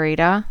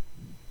margarita,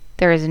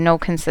 there is no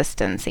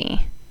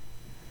consistency.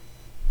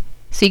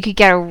 So you could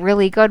get a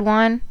really good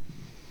one,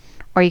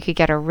 or you could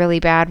get a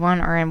really bad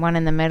one, or one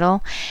in the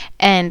middle.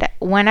 And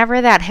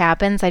whenever that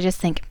happens, I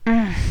just think,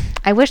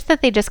 I wish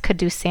that they just could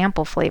do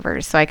sample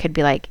flavors so I could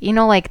be like,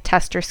 like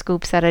tester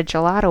scoops at a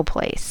gelato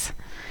place.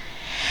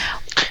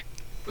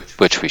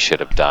 Which we should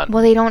have done.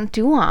 Well, they don't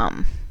do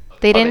them.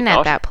 They didn't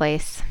at that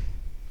place.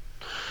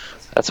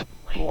 That's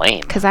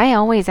lame. Because I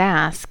always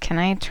ask, can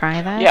I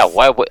try this? Yeah,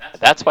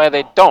 that's why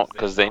they don't,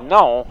 because they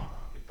know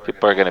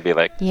people are going to be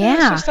like,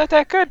 it's just not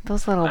that good.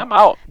 I'm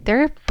out.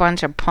 They're a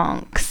bunch of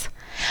punks.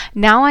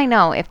 Now I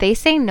know, if they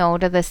say no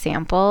to the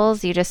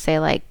samples, you just say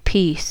like,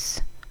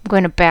 peace. I'm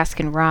going to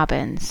Baskin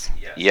Robbins.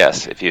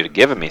 Yes, if you'd have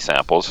given me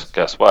samples,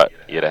 guess what?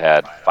 You'd have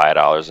had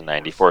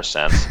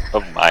 $5.94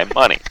 of my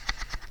money.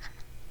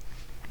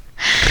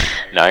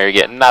 Now you're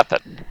getting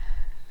nothing.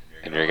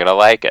 And you're going to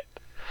like it.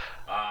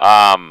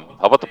 How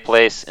about the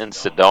place in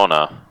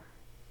Sedona?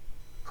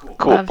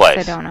 Cool Love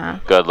place.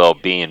 Sedona. Good little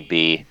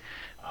B&B.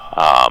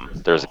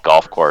 There's a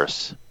golf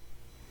course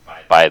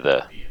by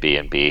the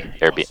B&B,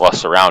 Airbnb, well,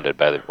 surrounded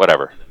by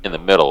in the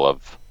middle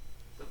of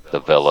the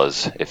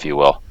villas, if you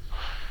will.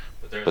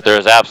 But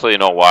there's absolutely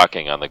no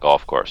walking on the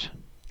golf course.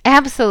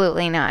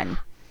 Absolutely none.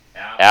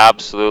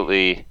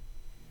 Absolutely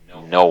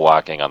no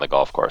walking on the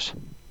golf course.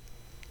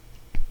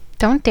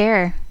 Don't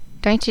dare.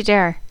 Don't you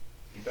dare.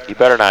 You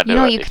better not do You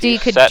know it. you If could do? you You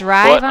could set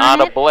drive foot on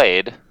on a it.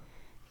 blade,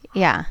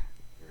 Yeah.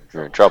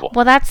 you're in trouble.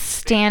 Well, that's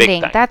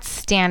standing. time. That's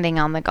standing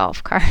on the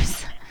golf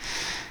course.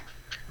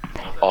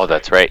 Oh,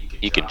 that's right.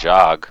 You can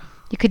jog.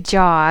 You could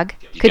jog.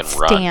 You could can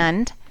run.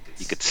 stand.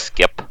 You could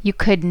skip. You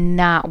could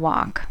not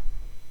walk.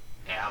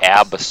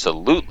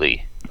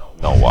 Absolutely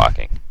no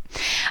walking.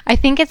 I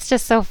think it's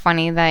just so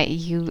funny that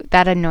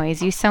that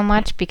annoys you so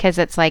much because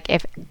it's like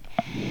if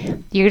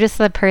you're just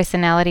the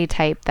personality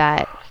type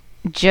that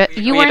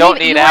you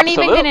weren't even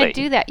going to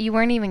do that. You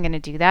weren't even going to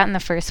do that in the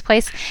first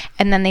place,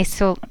 and then they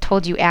still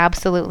told you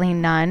absolutely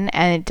none,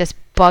 and it just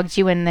bugged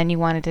you, and then you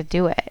wanted to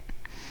do it.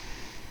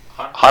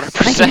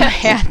 100%. Like you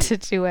had to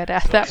do it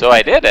at that. So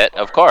I did it,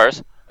 of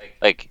course.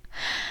 Like,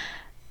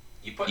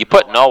 you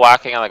put no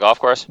walking on the golf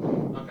course?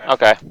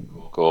 Okay,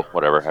 cool,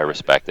 whatever. I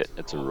respect it.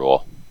 It's a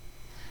rule.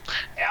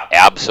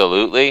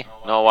 Absolutely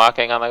no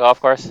walking on the golf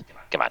course?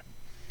 Come on.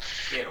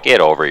 Get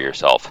over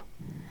yourself.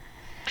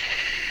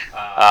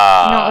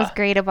 What was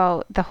great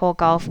about the whole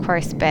golf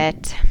course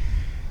bit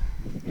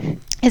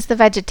is the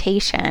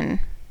vegetation.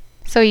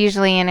 So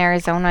usually in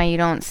Arizona you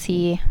don't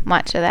see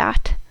much of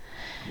that.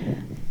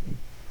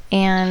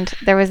 And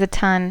there was a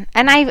ton.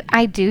 And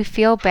I do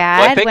feel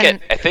bad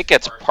I think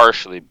it's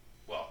partially,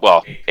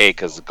 well,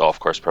 because the golf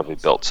course probably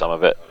built some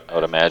of it, I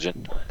would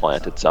imagine.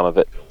 Planted some of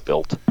it,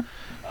 built.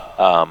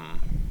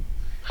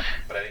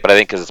 But I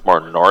think because it's more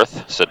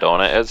north,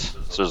 Sedona is,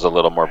 so there's a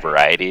little more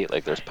variety.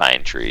 Like there's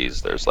pine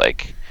trees, there's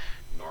like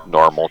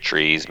normal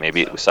trees.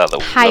 Maybe we saw the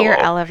higher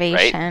willow,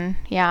 elevation, right?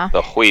 Yeah.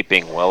 The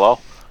weeping willow.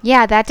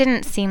 Yeah, that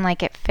didn't seem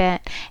like it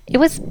fit. It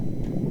was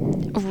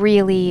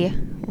really,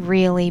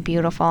 really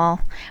beautiful.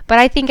 But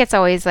I think it's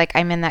always like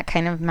I'm in that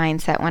kind of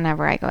mindset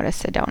whenever I go to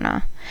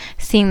Sedona.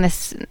 Seeing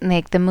this,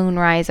 like the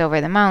moonrise over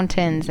the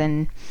mountains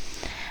and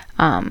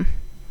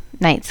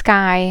night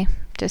sky,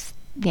 just,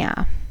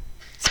 yeah,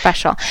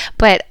 special.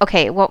 But,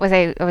 okay, what was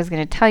I was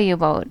going to tell you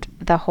about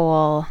the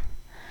whole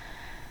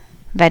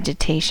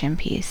vegetation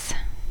piece.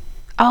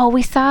 Oh,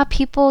 we saw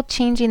people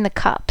changing the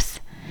cups.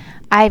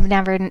 I've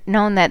never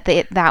known that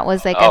that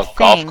was like a thing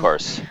golf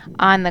course.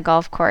 On the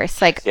golf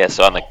course. Like, yeah,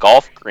 so on the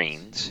golf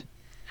greens,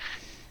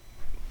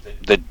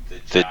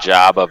 the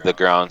job of the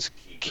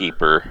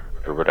groundskeeper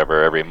or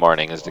whatever every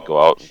morning is to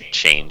go out and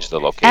change the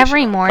location.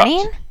 Every of the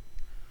morning? cups.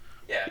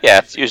 Yeah,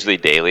 it's usually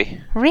daily.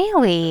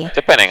 Really?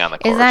 Depending on the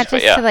course. Is that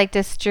just yeah. to like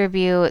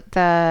distribute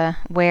the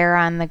wear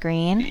on the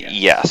green?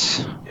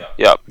 Yes.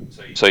 Yep.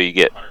 So you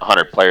get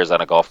 100 players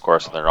on a golf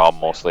course, and they're all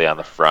mostly on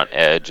the front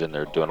edge, and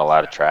they're doing a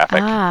lot of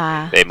traffic.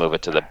 They move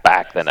it to the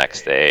back the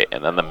next day,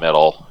 and then the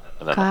middle,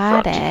 and then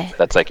Got the front. it.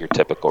 That's like your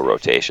typical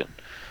rotation.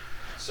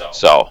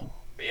 So,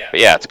 but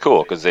yeah, it's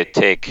cool because they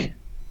take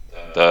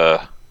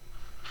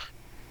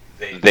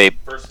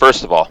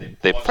first of all,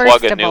 they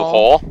plug a new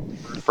hole.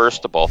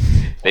 First of all,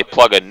 they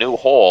plug a new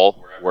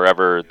hole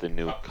wherever the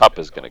new cup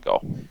is going to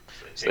go.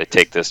 So they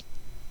take this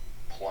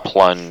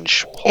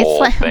plunge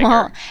hole thing.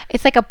 Well,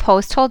 it's like a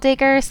post hole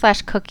digger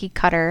 / cookie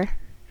cutter.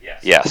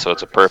 Yeah, so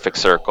it's a perfect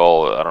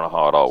circle. I don't know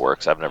how it all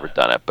works. I've never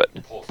done it, but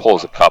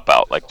pulls a cup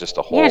out like just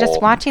a whole. Yeah,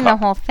 just watching cup.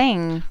 the whole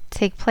thing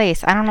take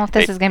place. I don't know if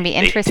this is going to be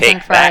interesting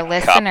take for our that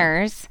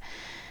listeners.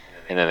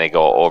 And then they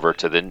go over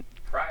to the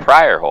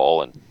prior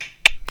hole and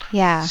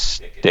yeah,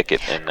 stick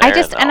it in there.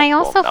 I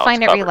also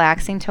find it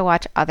relaxing to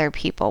watch other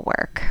people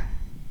work.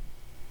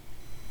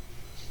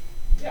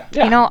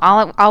 Yeah. You know,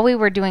 all we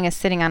were doing is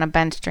sitting on a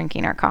bench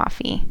drinking our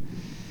coffee.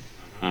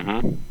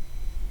 Mm-hmm.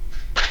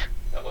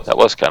 That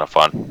was kind of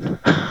fun.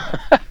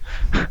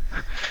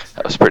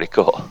 That was pretty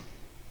cool.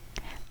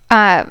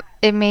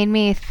 It made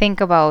me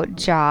think about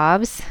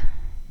jobs.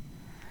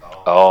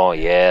 Oh,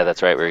 yeah,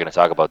 that's right. We were going to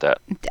talk about that.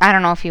 I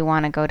don't know if you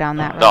want to go down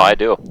that road. No, I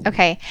do.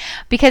 Okay.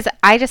 Because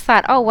I just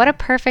thought, oh, what a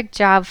perfect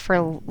job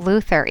for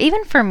Luther.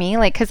 Even for me,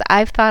 like, because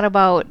I've thought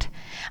about,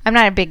 I'm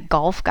not a big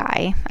golf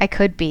guy. I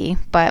could be,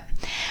 but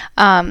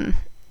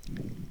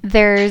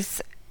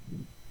there's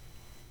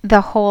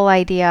the whole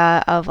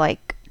idea of,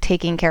 like,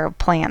 taking care of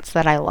plants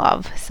that I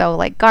love. So,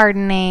 like,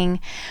 gardening,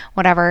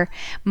 whatever,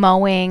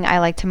 mowing. I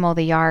like to mow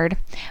the yard.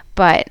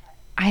 But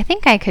I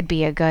think I could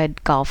be a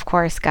good golf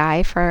course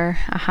guy for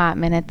a hot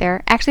minute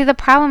there. Actually, the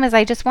problem is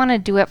I just want to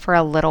do it for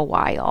a little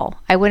while.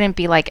 I wouldn't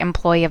be like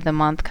employee of the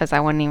month because I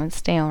wouldn't even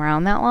stay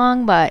around that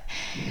long, but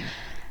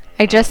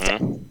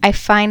I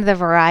find the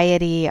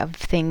variety of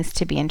things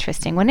to be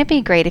interesting. Wouldn't it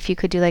be great if you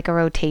could do like a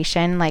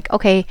rotation? Like,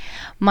 okay,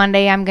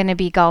 Monday I'm going to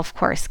be golf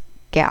course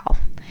gal.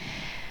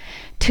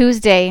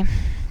 Tuesday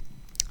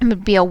I'm going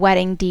to be a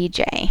wedding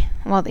DJ.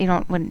 Well,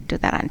 wouldn't do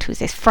that on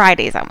Tuesdays.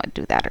 Fridays I would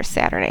do that, or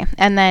Saturday.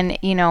 And then,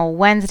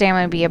 Wednesday I'm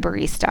going to be a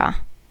barista.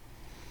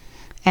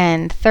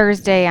 And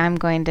Thursday I'm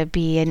going to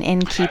be an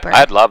innkeeper.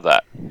 I'd love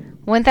that.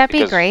 Wouldn't that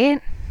be great?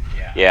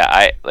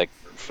 Yeah,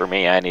 for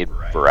me, I need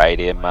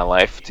variety in my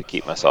life to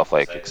keep myself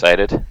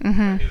excited.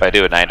 Mm-hmm. If I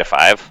do a 9 to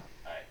 5,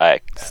 I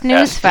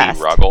snooze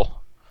fest.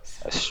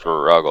 I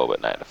struggle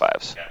with 9 to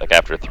 5s. Like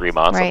after 3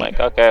 months, right. I'm like,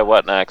 okay,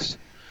 what next?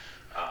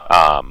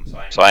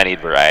 So I need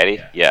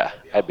variety. Yeah,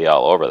 I'd be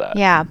all over that.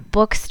 Yeah,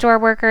 bookstore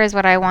worker is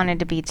what I wanted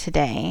to be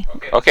today.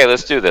 Okay,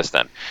 let's do this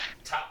then.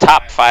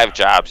 Top 5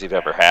 jobs you've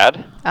ever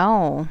had,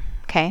 Oh,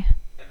 okay.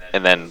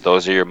 and then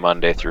those are your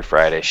Monday through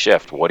Friday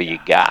shift. What do you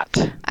got?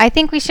 I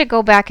think we should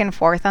go back and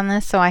forth on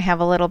this so I have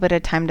a little bit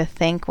of time to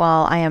think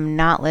while I am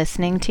not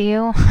listening to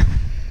you.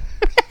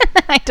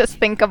 I just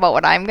think about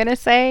what I'm going to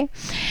say.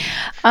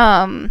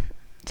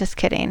 Just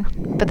kidding.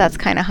 But that's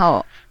kind of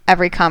how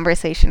every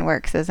conversation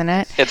works, isn't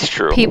it? It's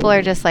true. People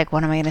are just like,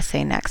 what am I going to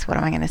say next? What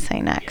am I going to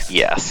say next?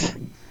 Yes.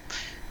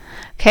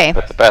 Okay.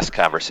 But the best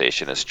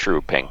conversation is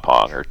true ping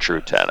pong or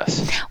true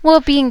tennis.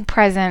 Well, being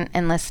present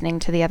and listening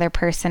to the other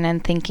person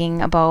and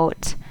thinking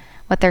about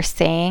what they're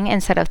saying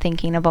instead of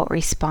thinking about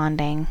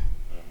responding.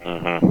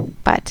 Mm-hmm.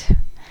 But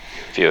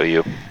Feel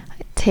you.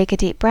 take a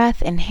deep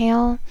breath,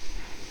 inhale,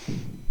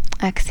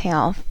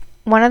 exhale.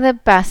 One of the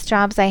best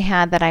jobs I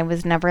had that I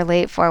was never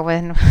late for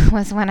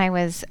was when I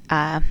was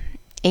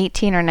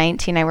 18 or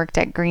 19. I worked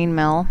at Green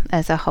Mill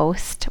as a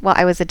host. Well,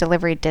 I was a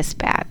delivery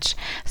dispatch.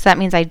 So that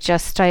means I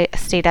just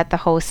stayed at the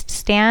host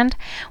stand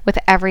with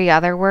every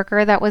other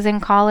worker that was in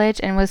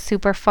college and was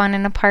super fun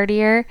and a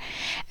partier.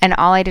 And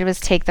all I did was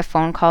take the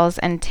phone calls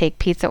and take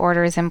pizza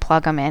orders and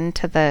plug them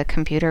into the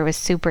computer. It was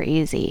super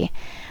easy.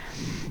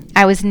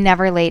 I was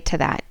never late to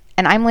that.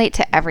 And I'm late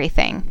to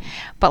everything.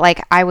 But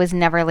like I was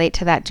never late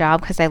to that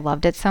job because I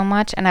loved it so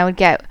much. And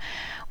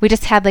we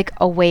just had like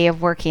a way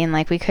of working.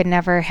 Like we could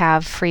never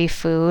have free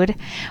food,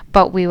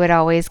 but we would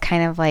always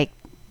kind of like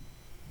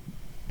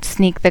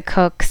sneak the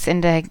cooks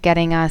into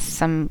getting us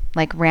some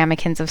like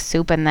ramekins of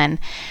soup, and then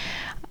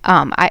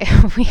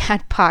we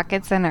had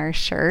pockets in our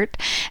shirt,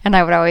 and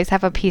I would always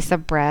have a piece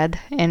of bread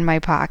in my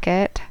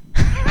pocket.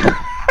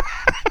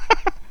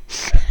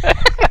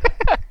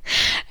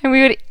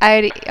 And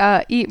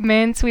I'd eat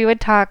mints. We would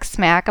talk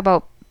smack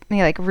about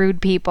like rude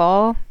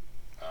people.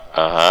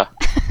 Uh-huh.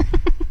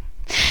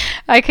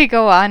 I could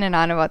go on and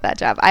on about that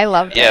job. I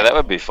loved it. Yeah, that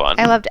would be fun.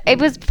 I loved it. It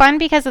was fun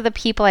because of the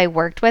people I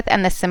worked with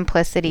and the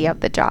simplicity of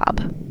the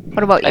job.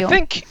 What about you?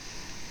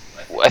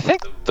 I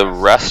think the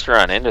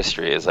restaurant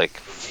industry is like,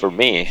 for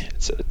me,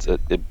 it's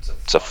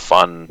a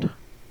fun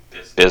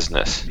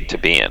business to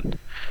be in.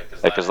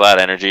 Like there's a lot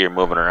of energy. You're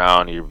moving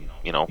around. You're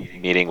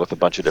meeting with a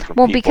bunch of different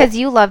people. Well, because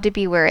you love to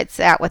be where it's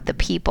at with the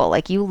people.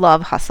 Like you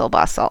love hustle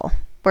bustle.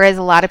 Whereas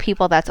a lot of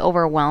people, that's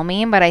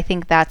overwhelming. But I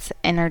think that's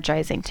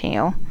energizing to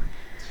you.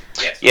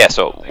 Yeah.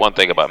 So one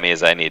thing about me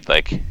is I need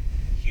like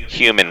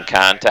human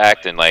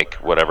contact and like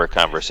whatever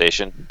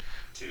conversation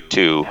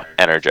to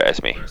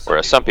energize me.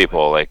 Whereas some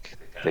people like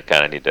they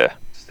kind of need to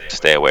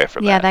stay away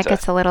from that. Yeah, that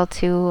gets a little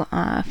too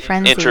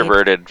frenzied.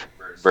 Introverted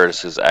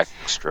versus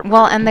extroverted.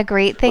 Well, and the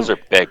great thing... Those are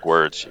big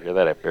words. You hear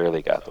that? I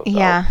barely got those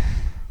Yeah. out.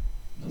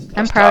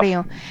 I'm proud of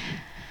you.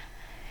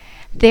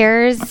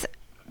 There's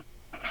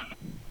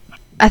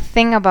a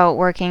thing about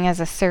working as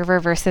a server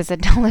versus a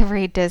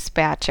delivery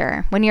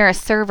dispatcher. When you're a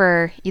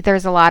server,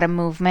 there's a lot of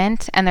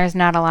movement, and there's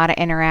not a lot of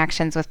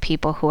interactions with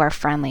people who are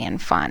friendly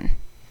and fun.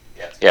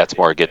 Yeah, it's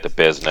more get the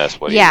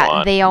business. What do you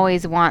want? They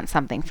always want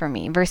something from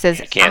me. Versus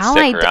You can't all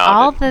stick around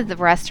all the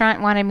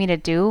restaurant wanted me to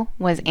do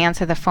was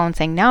answer the phone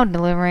saying, "Now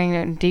delivering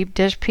a deep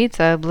dish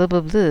pizza, blah blah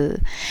blah,"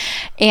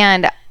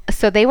 and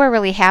so they were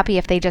really happy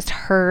if they just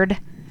heard.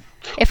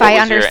 If What I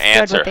was understood your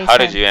answer? what they How said.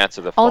 did you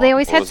answer the phone? Oh, they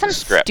always What had was some the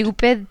script?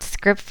 stupid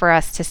script for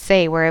us to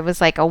say where it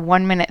was like a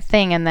 1-minute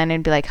thing, and then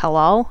it'd be like,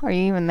 "Hello, are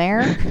you even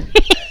there?"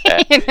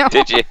 You know?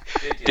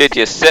 Did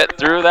you sit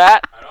through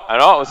that? I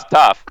know it was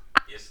tough.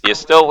 You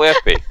still with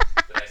me?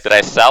 Did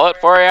I sell it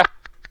for you?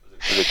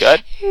 Was it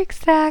good?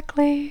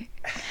 Exactly.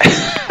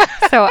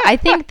 So I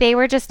think they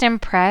were just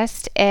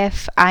impressed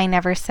if I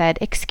never said,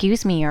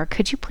 "Excuse me," or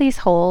 "Could you please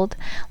hold?"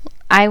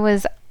 I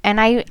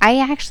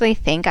actually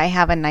think I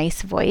have a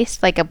nice voice.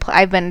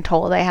 I've been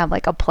told I have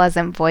like a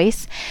pleasant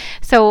voice.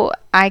 So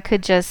I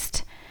could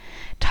just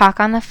talk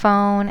on the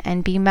phone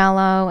and be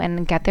mellow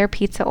and get their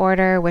pizza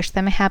order, wish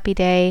them a happy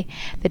day.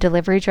 The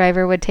delivery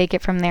driver would take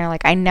it from there.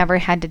 Like I never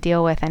had to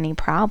deal with any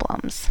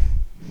problems.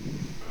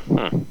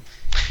 Yeah,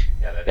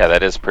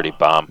 that is pretty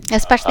bomb.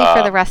 Especially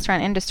for the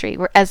restaurant industry.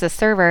 As a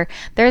server,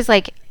 there's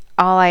like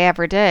all I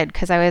ever did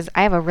because I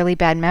have a really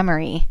bad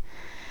memory.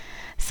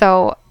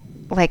 So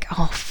like,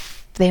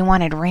 they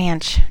wanted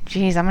ranch.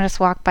 Jeez, I'm going to just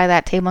walk by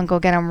that table and go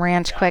get them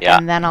ranch quick,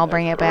 and then I'll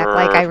bring it back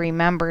like I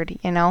remembered,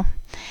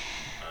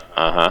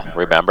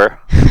 Remember?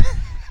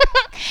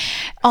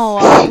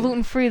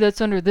 Gluten-free,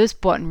 that's under this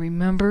button,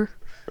 remember?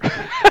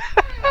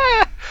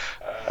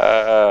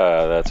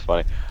 That's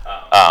funny.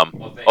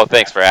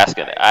 Thanks for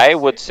asking. I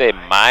would say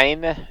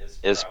mine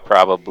is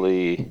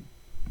probably...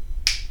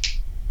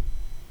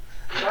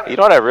 You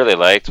know what I really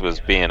liked was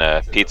being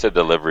a pizza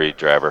delivery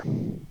driver.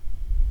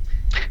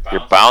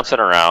 You're bouncing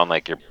around,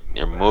 like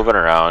you're moving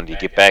around. You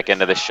get back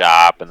into the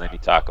shop, and then you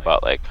talk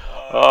about like,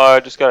 "Oh,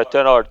 I just got a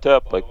 $10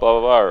 tip," like blah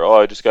blah blah. Or,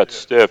 "Oh, I just got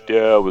stiffed.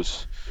 Yeah, it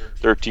was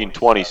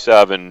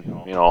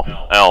 1327.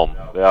 Elm.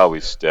 They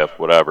always stiff,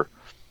 whatever."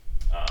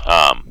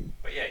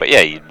 But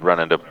yeah, you run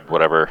into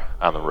whatever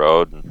on the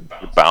road, and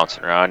you're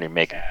bouncing around. You're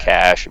making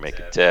cash. You're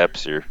making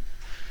tips. You're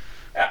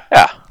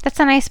Yeah, That's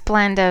a nice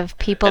blend of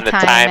people and the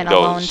time time and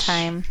alone goes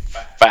time.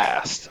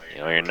 fast.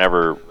 You're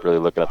never really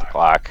looking at the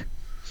clock.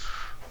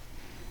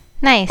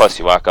 Plus, Nice.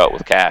 you walk out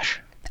with cash.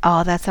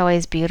 Oh, that's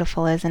always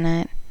beautiful, isn't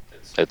it?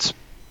 It's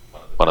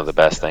one of the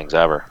best things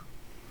ever.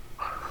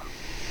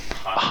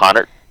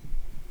 100.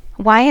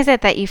 Why is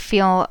it that you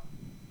feel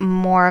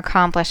more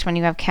accomplished when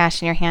you have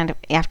cash in your hand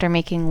after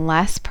making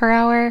less per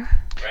hour?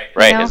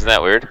 Right, know? isn't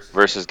that weird?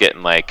 Versus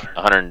getting like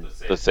 100,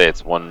 let's say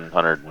it's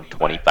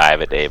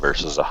 125 a day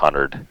versus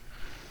 100.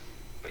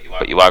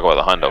 But you walk out with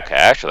a hundo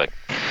cash, you're like,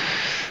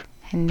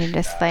 And you're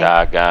just like,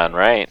 doggone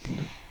right.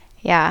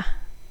 yeah.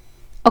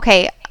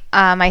 Okay,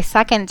 my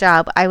second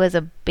job, I was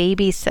a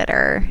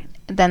babysitter.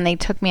 Then they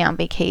took me on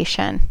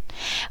vacation.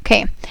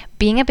 Okay,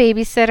 being a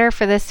babysitter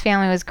for this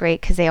family was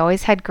great because they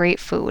always had great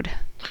food.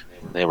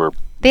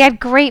 They had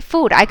great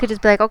food. I could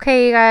just be like,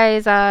 okay, you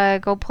guys,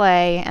 go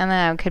play, and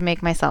then I could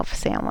make myself a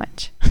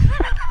sandwich.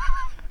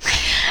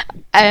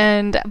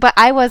 But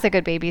I was a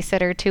good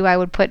babysitter too. I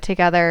would put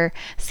together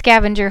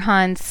scavenger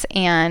hunts,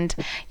 and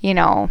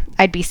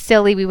I'd be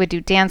silly. We would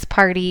do dance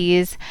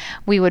parties.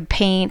 We would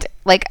paint.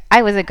 Like,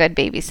 I was a good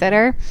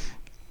babysitter.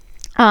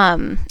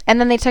 And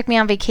then they took me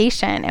on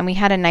vacation, and we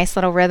had a nice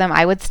little rhythm.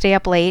 I would stay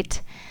up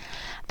late.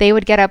 They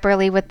would get up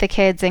early with the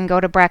kids and go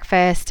to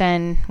breakfast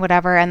and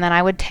whatever, and then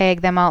I would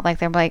tag them out. Like,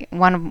 they're like,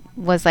 one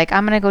was like,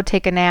 I'm gonna go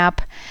take a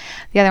nap.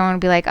 The other one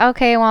would be like,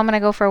 okay, well, I'm gonna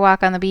go for a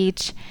walk on the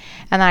beach,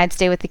 and then I'd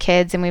stay with the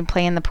kids and we'd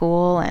play in the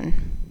pool, and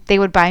they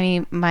would buy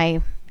me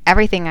my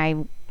everything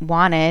I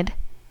wanted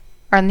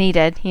or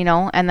needed,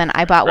 and then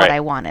I bought what I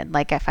wanted.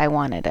 Like, if I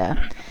wanted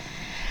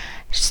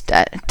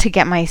to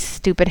get my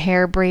stupid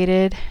hair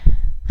braided,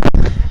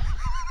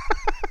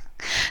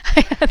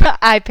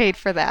 I paid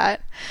for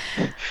that.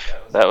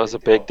 That was a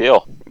big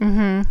deal.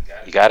 Mm-hmm.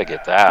 You got to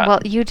get that. Well,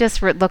 you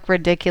just look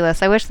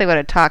ridiculous. I wish they would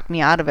have talked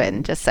me out of it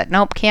and just said,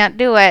 nope, can't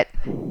do it.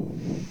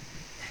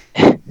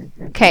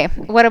 Okay,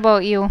 what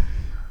about you?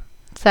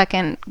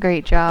 Second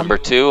great job. Number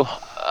 2.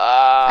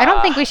 I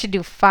don't think we should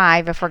do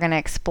 5 if we're going to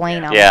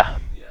explain them. Yeah,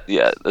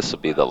 this will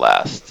be the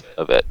last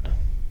of it.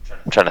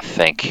 I'm trying to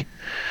think.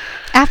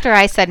 After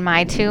I said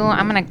my 2,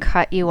 I'm going to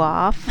cut you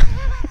off.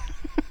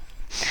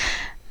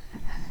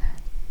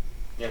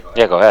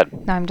 Yeah, go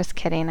ahead. No, I'm just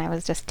kidding. I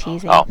was just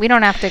teasing. Oh. We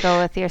don't have to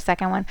go with your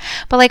second one.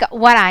 But, like,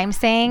 what I'm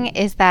saying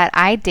is that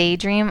I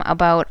daydream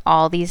about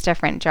all these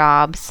different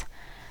jobs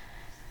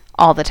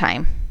all the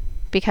time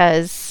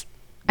because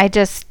I've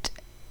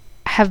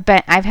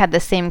had the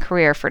same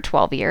career for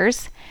 12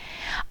 years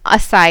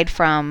aside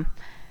from,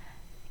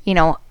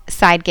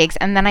 side gigs.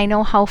 And then I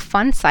know how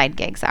fun side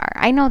gigs are.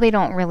 I know they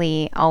don't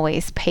really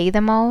always pay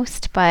the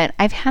most, but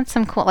I've had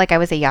some cool, like I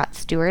was a yacht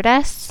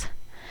stewardess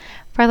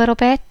for a little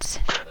bit.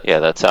 Yeah,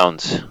 that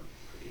sounds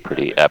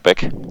pretty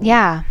epic.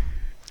 Yeah.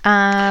 It's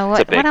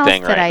a big what else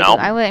thing did right I now.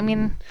 do? I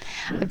mean,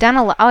 I've done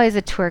always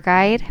a tour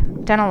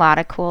guide. Done a lot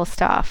of cool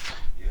stuff.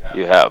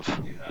 You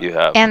have.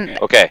 And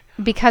okay.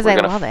 Because I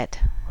love it.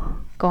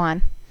 Go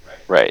on.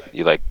 Right.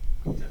 You like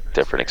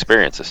different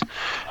experiences.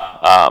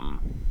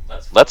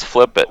 Let's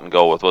flip it and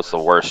go with what's the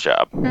worst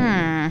job.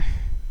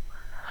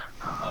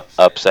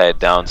 Upside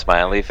down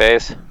smiley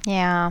face.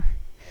 Yeah.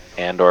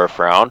 And or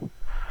frown.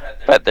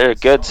 But they're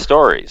good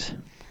stories.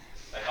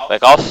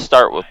 Like, I'll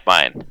start with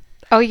mine.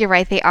 Oh, you're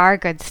right. They are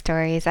good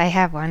stories. I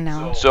have one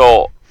now.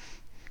 So,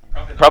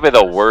 probably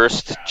the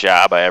worst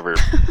job I ever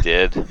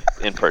did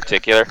in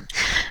particular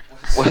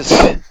was...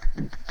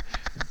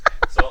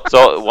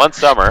 So, one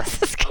summer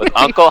with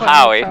Uncle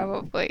Howie.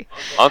 Probably.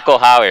 Uncle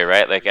Howie,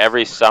 right? Like,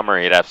 every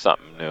summer he'd have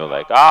something new.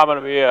 Like, I'm going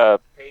to be a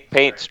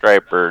paint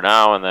striper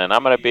now, and then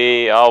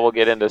we'll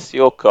get into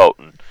seal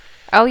coating.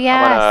 Oh,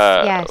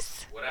 yes.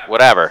 Yes.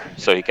 Whatever.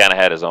 So he kind of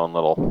had his own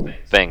little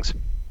things.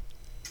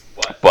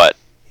 But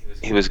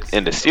he was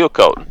into seal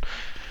coating.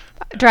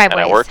 Driveways.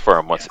 And I worked for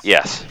him once.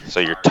 Yes. So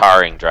you're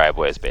tarring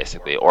driveways,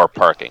 basically, or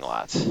parking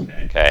lots.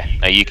 Okay.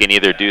 Now, you can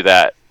either do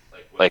that,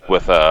 like,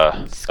 with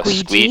a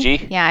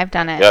squeegee. Yeah, I've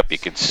done it. Yep, you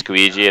could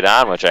squeegee it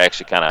on, which I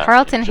actually kind of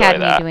Carlton enjoy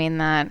had that. me doing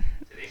that.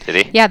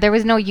 Did he? Yeah, there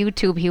was no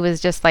YouTube. He was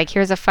just like,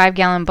 here's a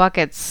 5-gallon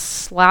bucket.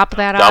 Slop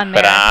that on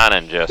there. Dump it on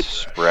and just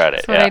spread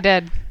it. That's what I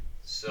did.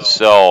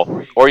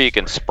 So, or you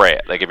can spray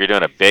it. Like, if you're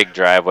doing a big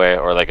driveway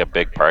or like a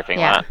big parking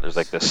lot, there's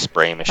like this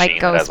spray machine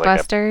like that has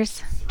like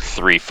Ghostbusters. a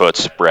 3-foot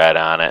spread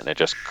on it, and it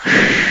just... All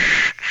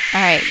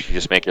right. You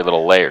just make your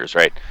little layers,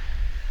 right?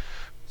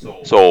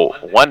 So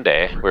one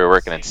day we were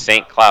working in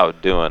St.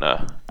 Cloud doing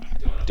a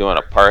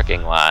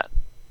parking lot,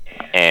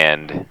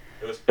 and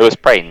it was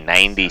probably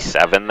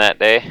 97 that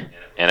day,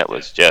 and it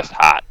was just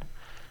hot.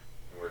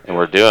 And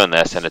we're doing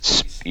this, and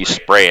you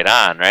spray it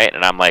on, right?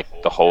 And I'm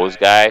like the hose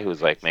guy who's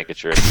like making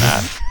sure it's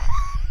not.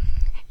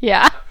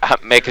 Yeah.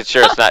 I'm making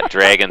sure it's not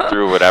dragging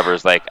through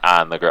whatever's like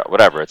on the ground,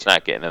 whatever. It's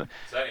not getting in.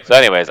 So,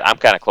 anyways, I'm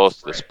kind of close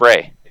to the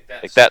spray.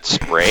 Like, that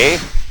spray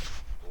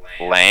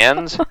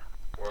lands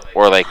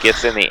or like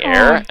gets in the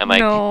air and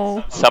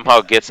like somehow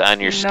gets on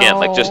your skin,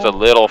 like just a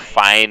little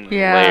fine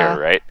layer,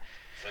 right?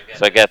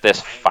 So I got this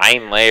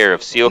fine layer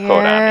of seal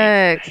coat on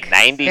me. It's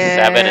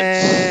 97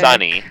 and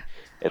sunny.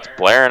 It's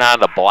blaring on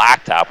the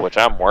blacktop, which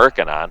I'm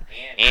working on,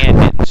 and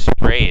getting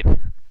sprayed,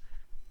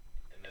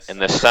 and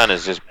the sun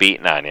is just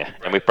beating on you.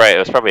 And it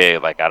was probably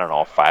like, I don't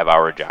know, a 5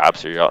 hour job.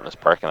 So you're out in this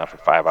parking lot for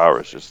 5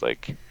 hours, just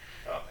like,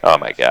 oh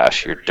my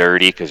gosh, you're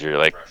dirty because you're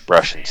like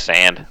brushing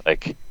sand,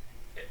 like.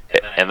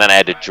 And then I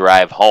had to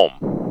drive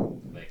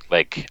home.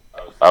 Like,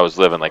 I was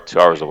living like 2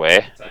 hours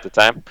away at the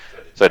time,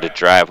 so I had to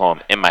drive home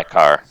in my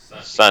car,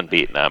 sun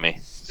beating on me,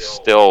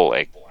 still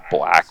like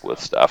black with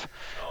stuff.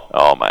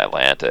 Oh my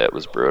Atlanta, it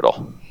was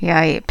brutal.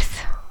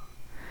 Yipes.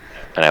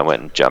 And I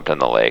went and jumped in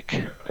the lake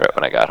right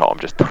when I got home,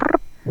 just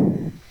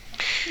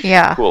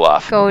Yeah. cool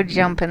off. Go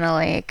jump in the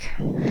lake.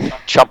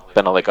 Jump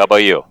in the lake. How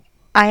about you?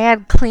 I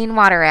had clean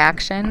water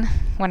action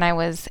when I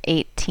was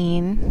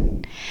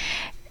 18.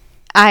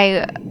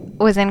 I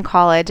was in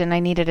college and I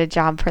needed a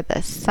job for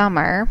the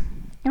summer.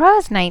 I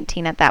was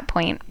 19 at that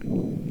point.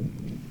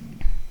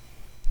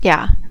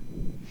 Yeah.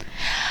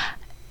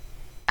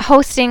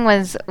 Hosting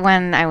was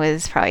when I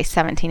was probably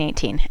 17,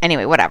 18.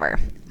 Anyway, whatever.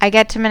 I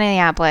get to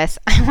Minneapolis.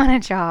 I want a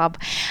job.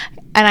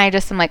 And I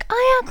just am like,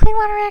 oh yeah, clean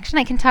water action.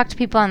 I can talk to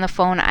people on the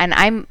phone. And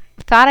I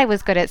thought I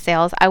was good at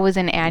sales. I was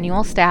an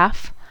annual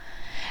staff.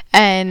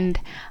 And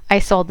I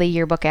sold the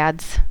yearbook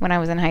ads when I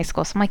was in high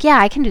school. So I'm like, yeah,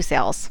 I can do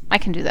sales. I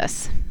can do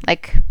this.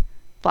 Like,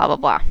 blah, blah,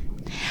 blah.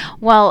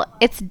 Well,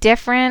 it's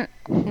different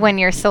when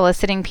you're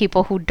soliciting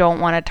people who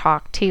don't want to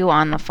talk to you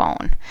on the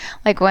phone.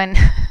 Like when,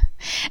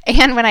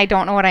 and when I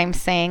don't know what I'm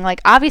saying. Like,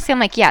 obviously I'm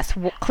like, yes,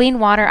 clean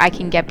water, I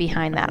can get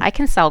behind that. I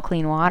can sell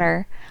clean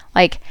water.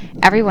 Like,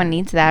 everyone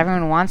needs that.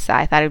 Everyone wants that.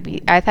 I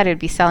thought it'd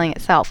be selling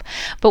itself.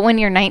 But when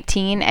you're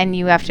 19 and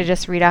you have to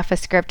just read off a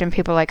script and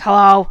people are like,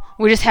 hello,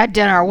 we just had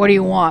dinner. What do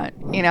you want?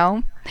 You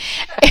know?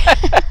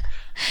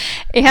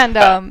 And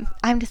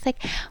I'm just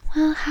like,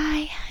 well,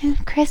 hi, I'm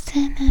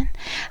Kristen, and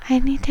I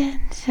need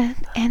to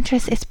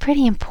interest. It's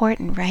pretty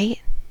important,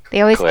 right? They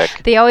always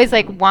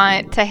like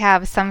want to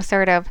have some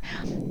sort of,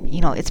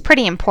 it's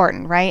pretty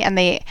important, right? And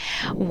they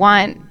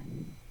want,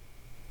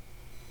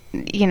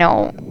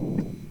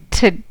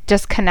 to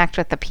just connect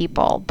with the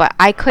people, but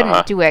I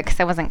couldn't do it because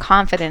I wasn't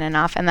confident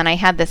enough. And then I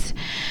had this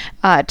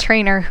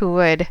trainer who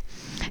would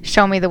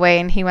show me the way,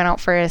 and he went out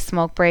for a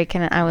smoke break,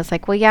 and I was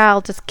like, well, yeah, I'll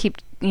just keep,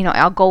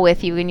 I'll go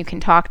with you and you can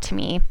talk to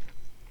me.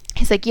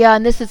 He's like, yeah,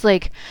 and this is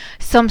like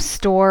some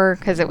store,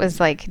 because it was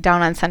like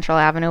down on Central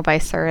Avenue by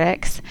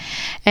Surrix,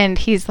 and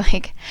he's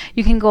like,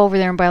 you can go over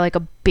there and buy like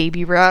a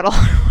baby rattle.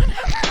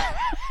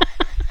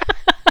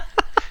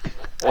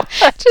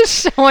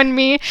 Just showing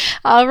me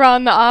all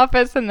around the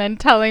office and then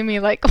telling me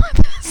like what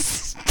the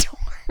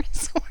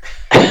stores were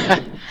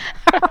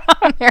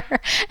around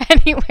there.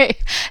 Anyway,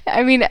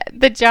 I mean,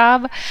 the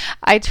job,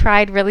 I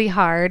tried really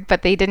hard,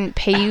 but they didn't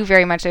pay you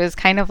very much. It was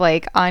kind of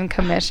like on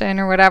commission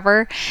or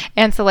whatever.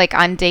 And so like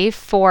on day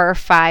 4 or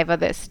 5 of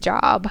this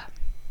job,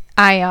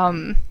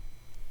 I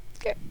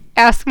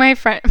asked my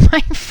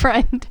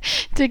friend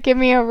to give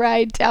me a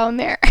ride down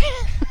there.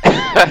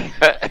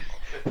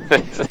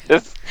 And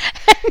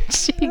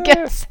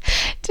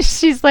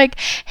she's like,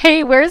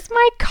 hey, where's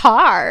my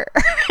car?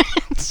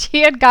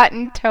 She had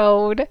gotten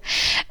towed,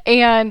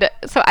 and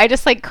so I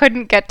just like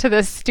couldn't get to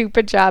this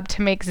stupid job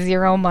to make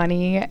zero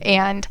money.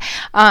 And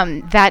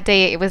that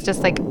day it was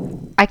just like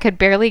I could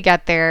barely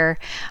get there.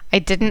 I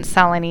didn't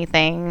sell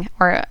anything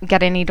or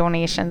get any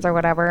donations or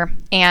whatever,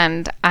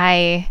 and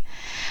I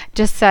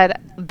just said,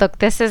 look,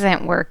 this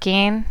isn't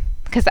working.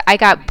 Because I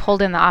got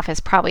pulled in the office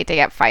probably to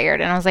get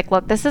fired. And I was like,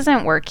 look, this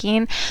isn't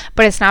working.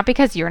 But it's not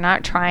because you're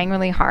not trying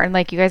really hard.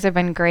 Like, you guys have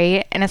been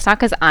great. And it's not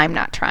because I'm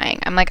not trying.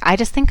 I'm like, I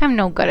just think I'm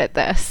no good at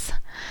this.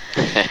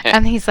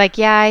 And he's like,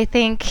 yeah, I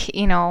think,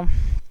 I'm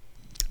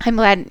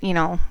glad, he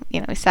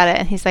said it.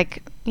 And he's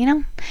like,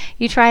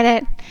 you tried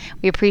it.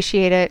 We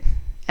appreciate it.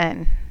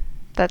 And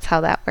that's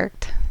how that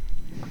worked.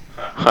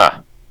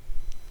 Huh.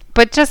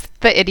 But just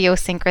the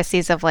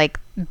idiosyncrasies of, like,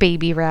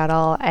 baby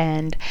rattle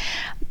and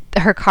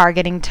her car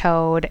getting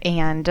towed,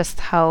 and just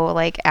how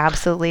like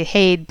absolutely,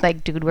 hey,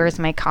 like, dude, where's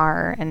my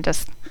car? And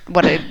just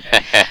what a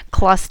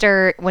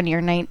cluster when you're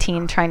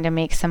 19 trying to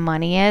make some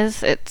money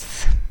is.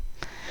 It's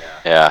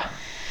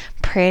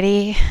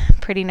pretty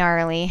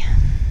gnarly.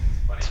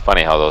 It's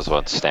funny how those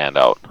ones stand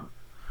out.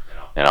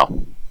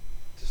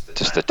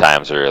 Just the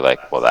times where you're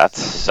like, well, that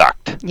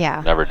sucked.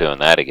 Yeah. Never doing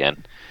that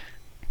again.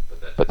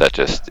 But that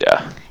just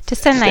a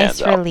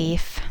nice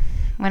relief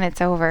when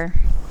it's over.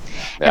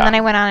 Yeah. And then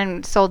I went on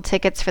and sold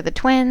tickets for the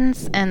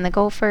Twins and the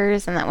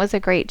Gophers, and that was a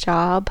great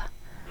job.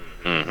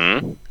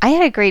 Mm-hmm. I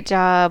had a great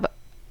job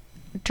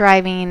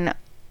driving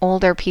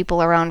older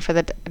people around for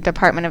the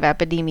Department of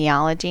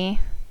Epidemiology,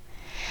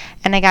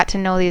 and I got to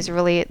know these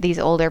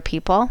older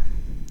people,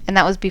 and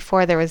that was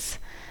before there was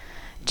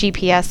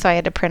GPS, so I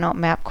had to print out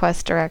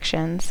MapQuest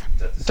directions.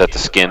 Is that the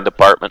skin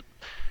department?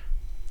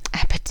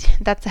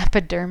 That's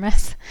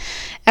epidermis.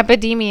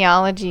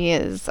 Epidemiology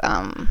is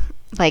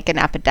like an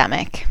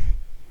epidemic.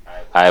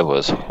 I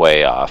was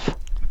way off.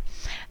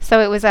 So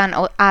it was on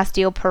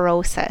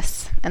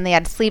osteoporosis, and they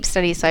had sleep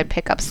studies, so I'd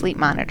pick up sleep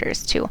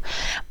monitors too.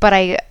 But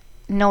I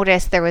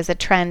noticed there was a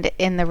trend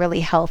in the really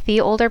healthy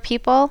older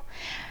people.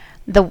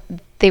 the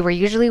they were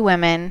usually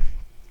women,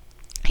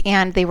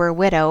 and they were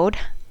widowed,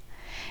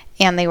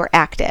 and they were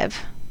active.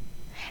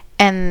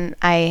 And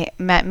I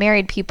met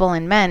married people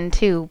and men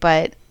too,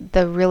 but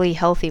the really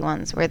healthy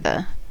ones were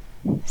the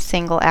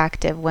single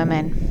active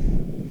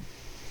women.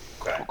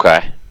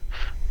 Okay.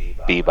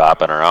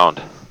 Bebopping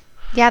around.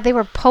 Yeah, they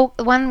were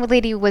one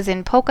lady was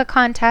in polka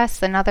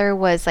contests, another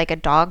was like a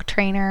dog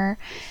trainer.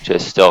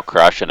 Just still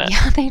crushing it.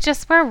 Yeah, they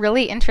just were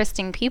really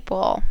interesting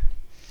people.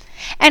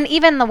 And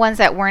even the ones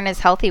that weren't as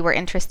healthy were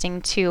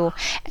interesting too.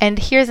 And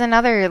here's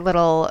another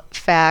little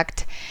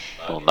fact.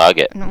 Little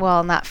nugget.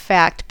 Well, not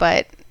fact,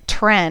 but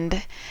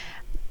trend.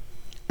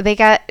 They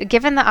got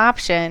given the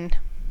option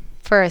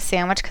for a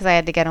sandwich because I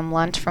had to get them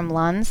lunch from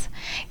Lund's.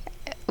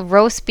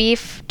 Roast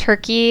beef,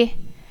 turkey,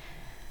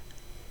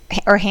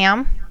 or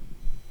ham.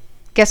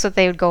 Guess what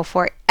they would go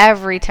for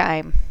every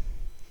time?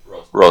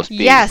 Roast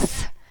beef.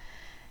 Yes.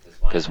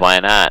 Because why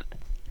not?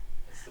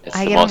 It's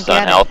I the don't most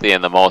get unhealthy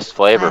and the most I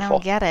flavorful.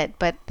 don't get it,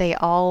 but they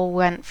all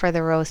went for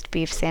the roast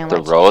beef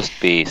sandwich. The roast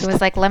beef. It was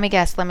like, let me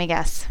guess,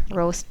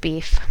 roast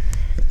beef.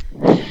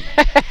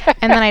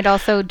 And then I'd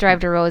also drive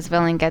to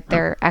Roseville and get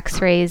their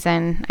x-rays,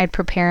 and I'd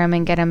prepare them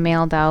and get them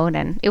mailed out,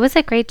 and it was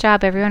a great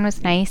job. Everyone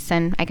was nice,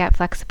 and I got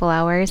flexible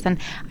hours, and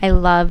I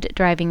loved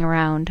driving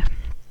around.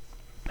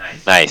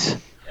 Nice.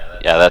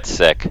 Yeah, that's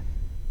sick.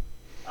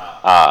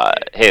 Hey, why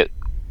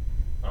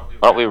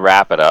don't we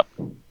wrap it up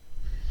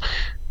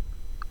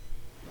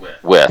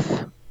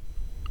with,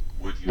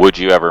 would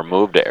you ever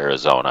move to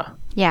Arizona?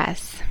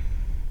 Yes.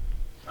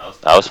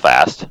 That was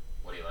fast.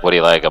 What do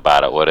you like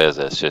about it? What is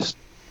it? It's just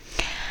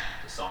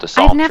the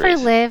psalm I've never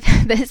trees. lived.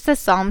 It's the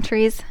psalm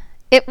trees.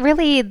 It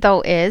really,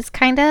 though, is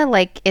kind of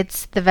like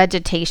it's the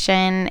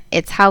vegetation.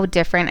 It's how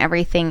different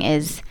everything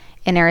is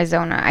in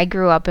Arizona. I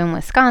grew up in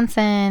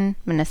Wisconsin,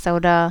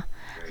 Minnesota.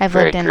 I've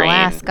Very lived in green.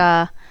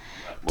 Alaska,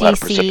 A lot of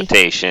DC.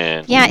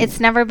 precipitation. Yeah, it's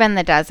never been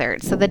the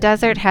desert. So the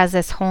desert has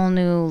this whole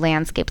new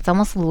landscape. It's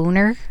almost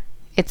lunar.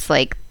 It's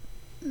like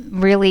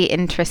really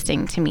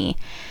interesting to me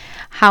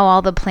how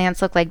all the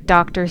plants look like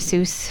Dr.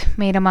 Seuss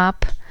made them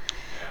up.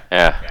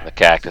 Yeah, the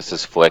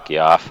cactuses flick you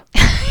off.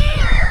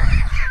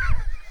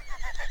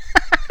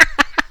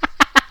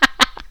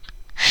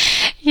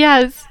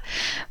 Yes,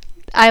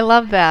 I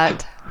love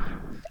that.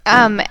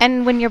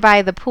 And when you're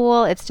by the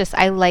pool, it's just,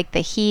 I like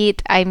the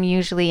heat. I'm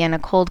usually in a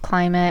cold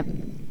climate.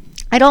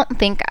 I don't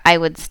think I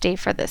would stay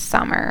for this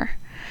summer,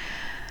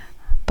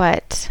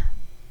 but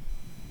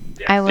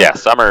I would. Yeah,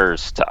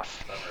 summer's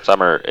tough.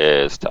 Summer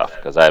is tough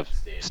because I've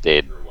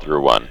stayed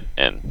through one,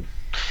 and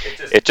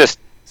it just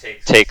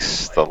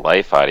takes the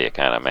life out of you,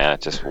 kind of, man.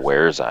 It just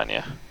wears on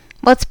you.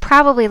 Well, it's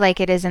probably like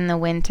it is in the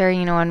winter,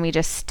 when we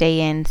just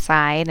stay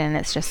inside and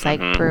it's just like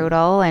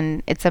brutal,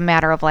 and it's a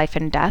matter of life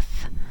and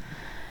death.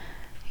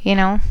 In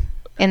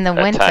the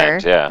At winter,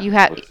 times, yeah. you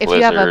have With if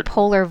you have a blizzard,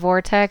 polar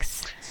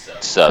vortex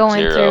going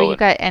Sub-zero,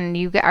 through, and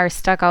you are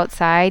stuck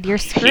outside, you're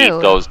heat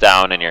screwed. goes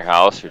down in your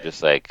house. You're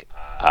just like,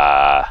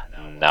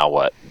 now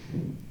what?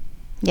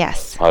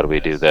 Yes. How do we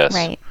do this?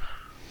 Right.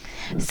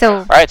 So,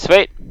 All right,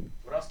 sweet.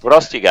 What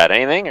else do you got?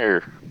 Anything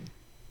or?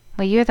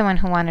 well, you're the one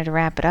who wanted to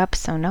wrap it up,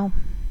 so no.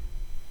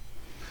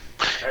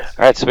 All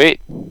right, sweet.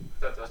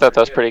 I thought that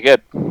was pretty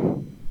good.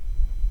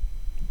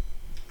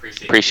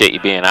 Appreciate you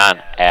being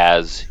on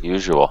as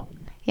usual.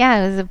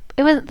 Yeah,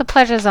 it was the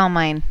pleasure's all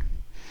mine.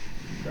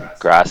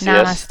 Gracias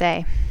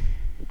Namaste.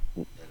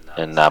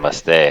 and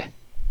namaste.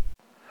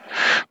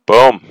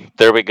 Boom.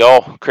 There we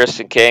go.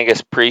 Kristen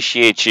Kangas,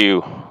 appreciate you.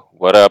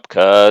 What up,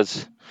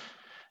 cuz?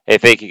 Hey,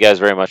 thank you guys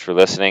very much for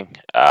listening.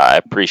 I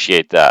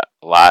appreciate that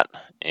a lot,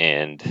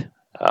 and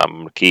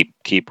I'm gonna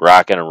keep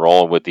rocking and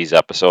rolling with these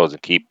episodes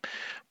and keep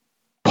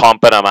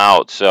pumping them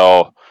out.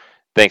 So,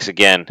 thanks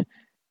again,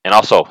 and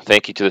also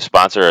thank you to the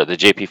sponsor, the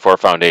JP4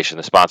 Foundation,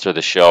 the sponsor of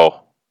the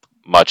show.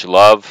 Much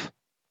love,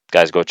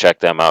 guys. Go check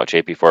them out,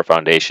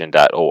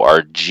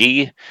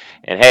 jp4foundation.org.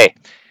 And hey,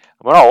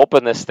 I'm gonna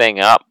open this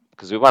thing up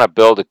because we want to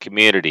build a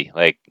community.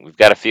 Like, we've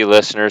got a few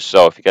listeners,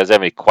 so if you guys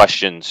have any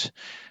questions,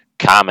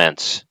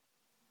 comments,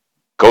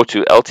 go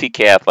to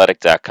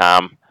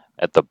ltkathletic.com.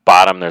 At the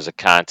bottom, there's a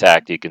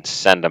contact. You can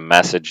send a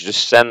message.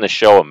 Just send the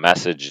show a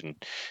message and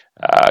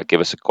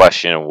give us a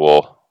question, and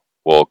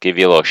we'll give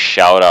you a little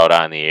shout out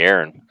on the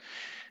air and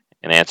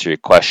answer your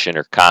question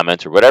or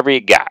comment or whatever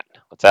you got.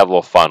 Let's have a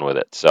little fun with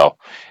it. So,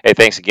 hey,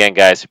 thanks again,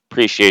 guys.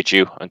 Appreciate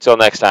you. Until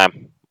next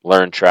time,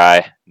 learn,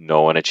 try,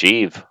 know, and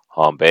achieve.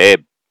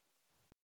 Babe.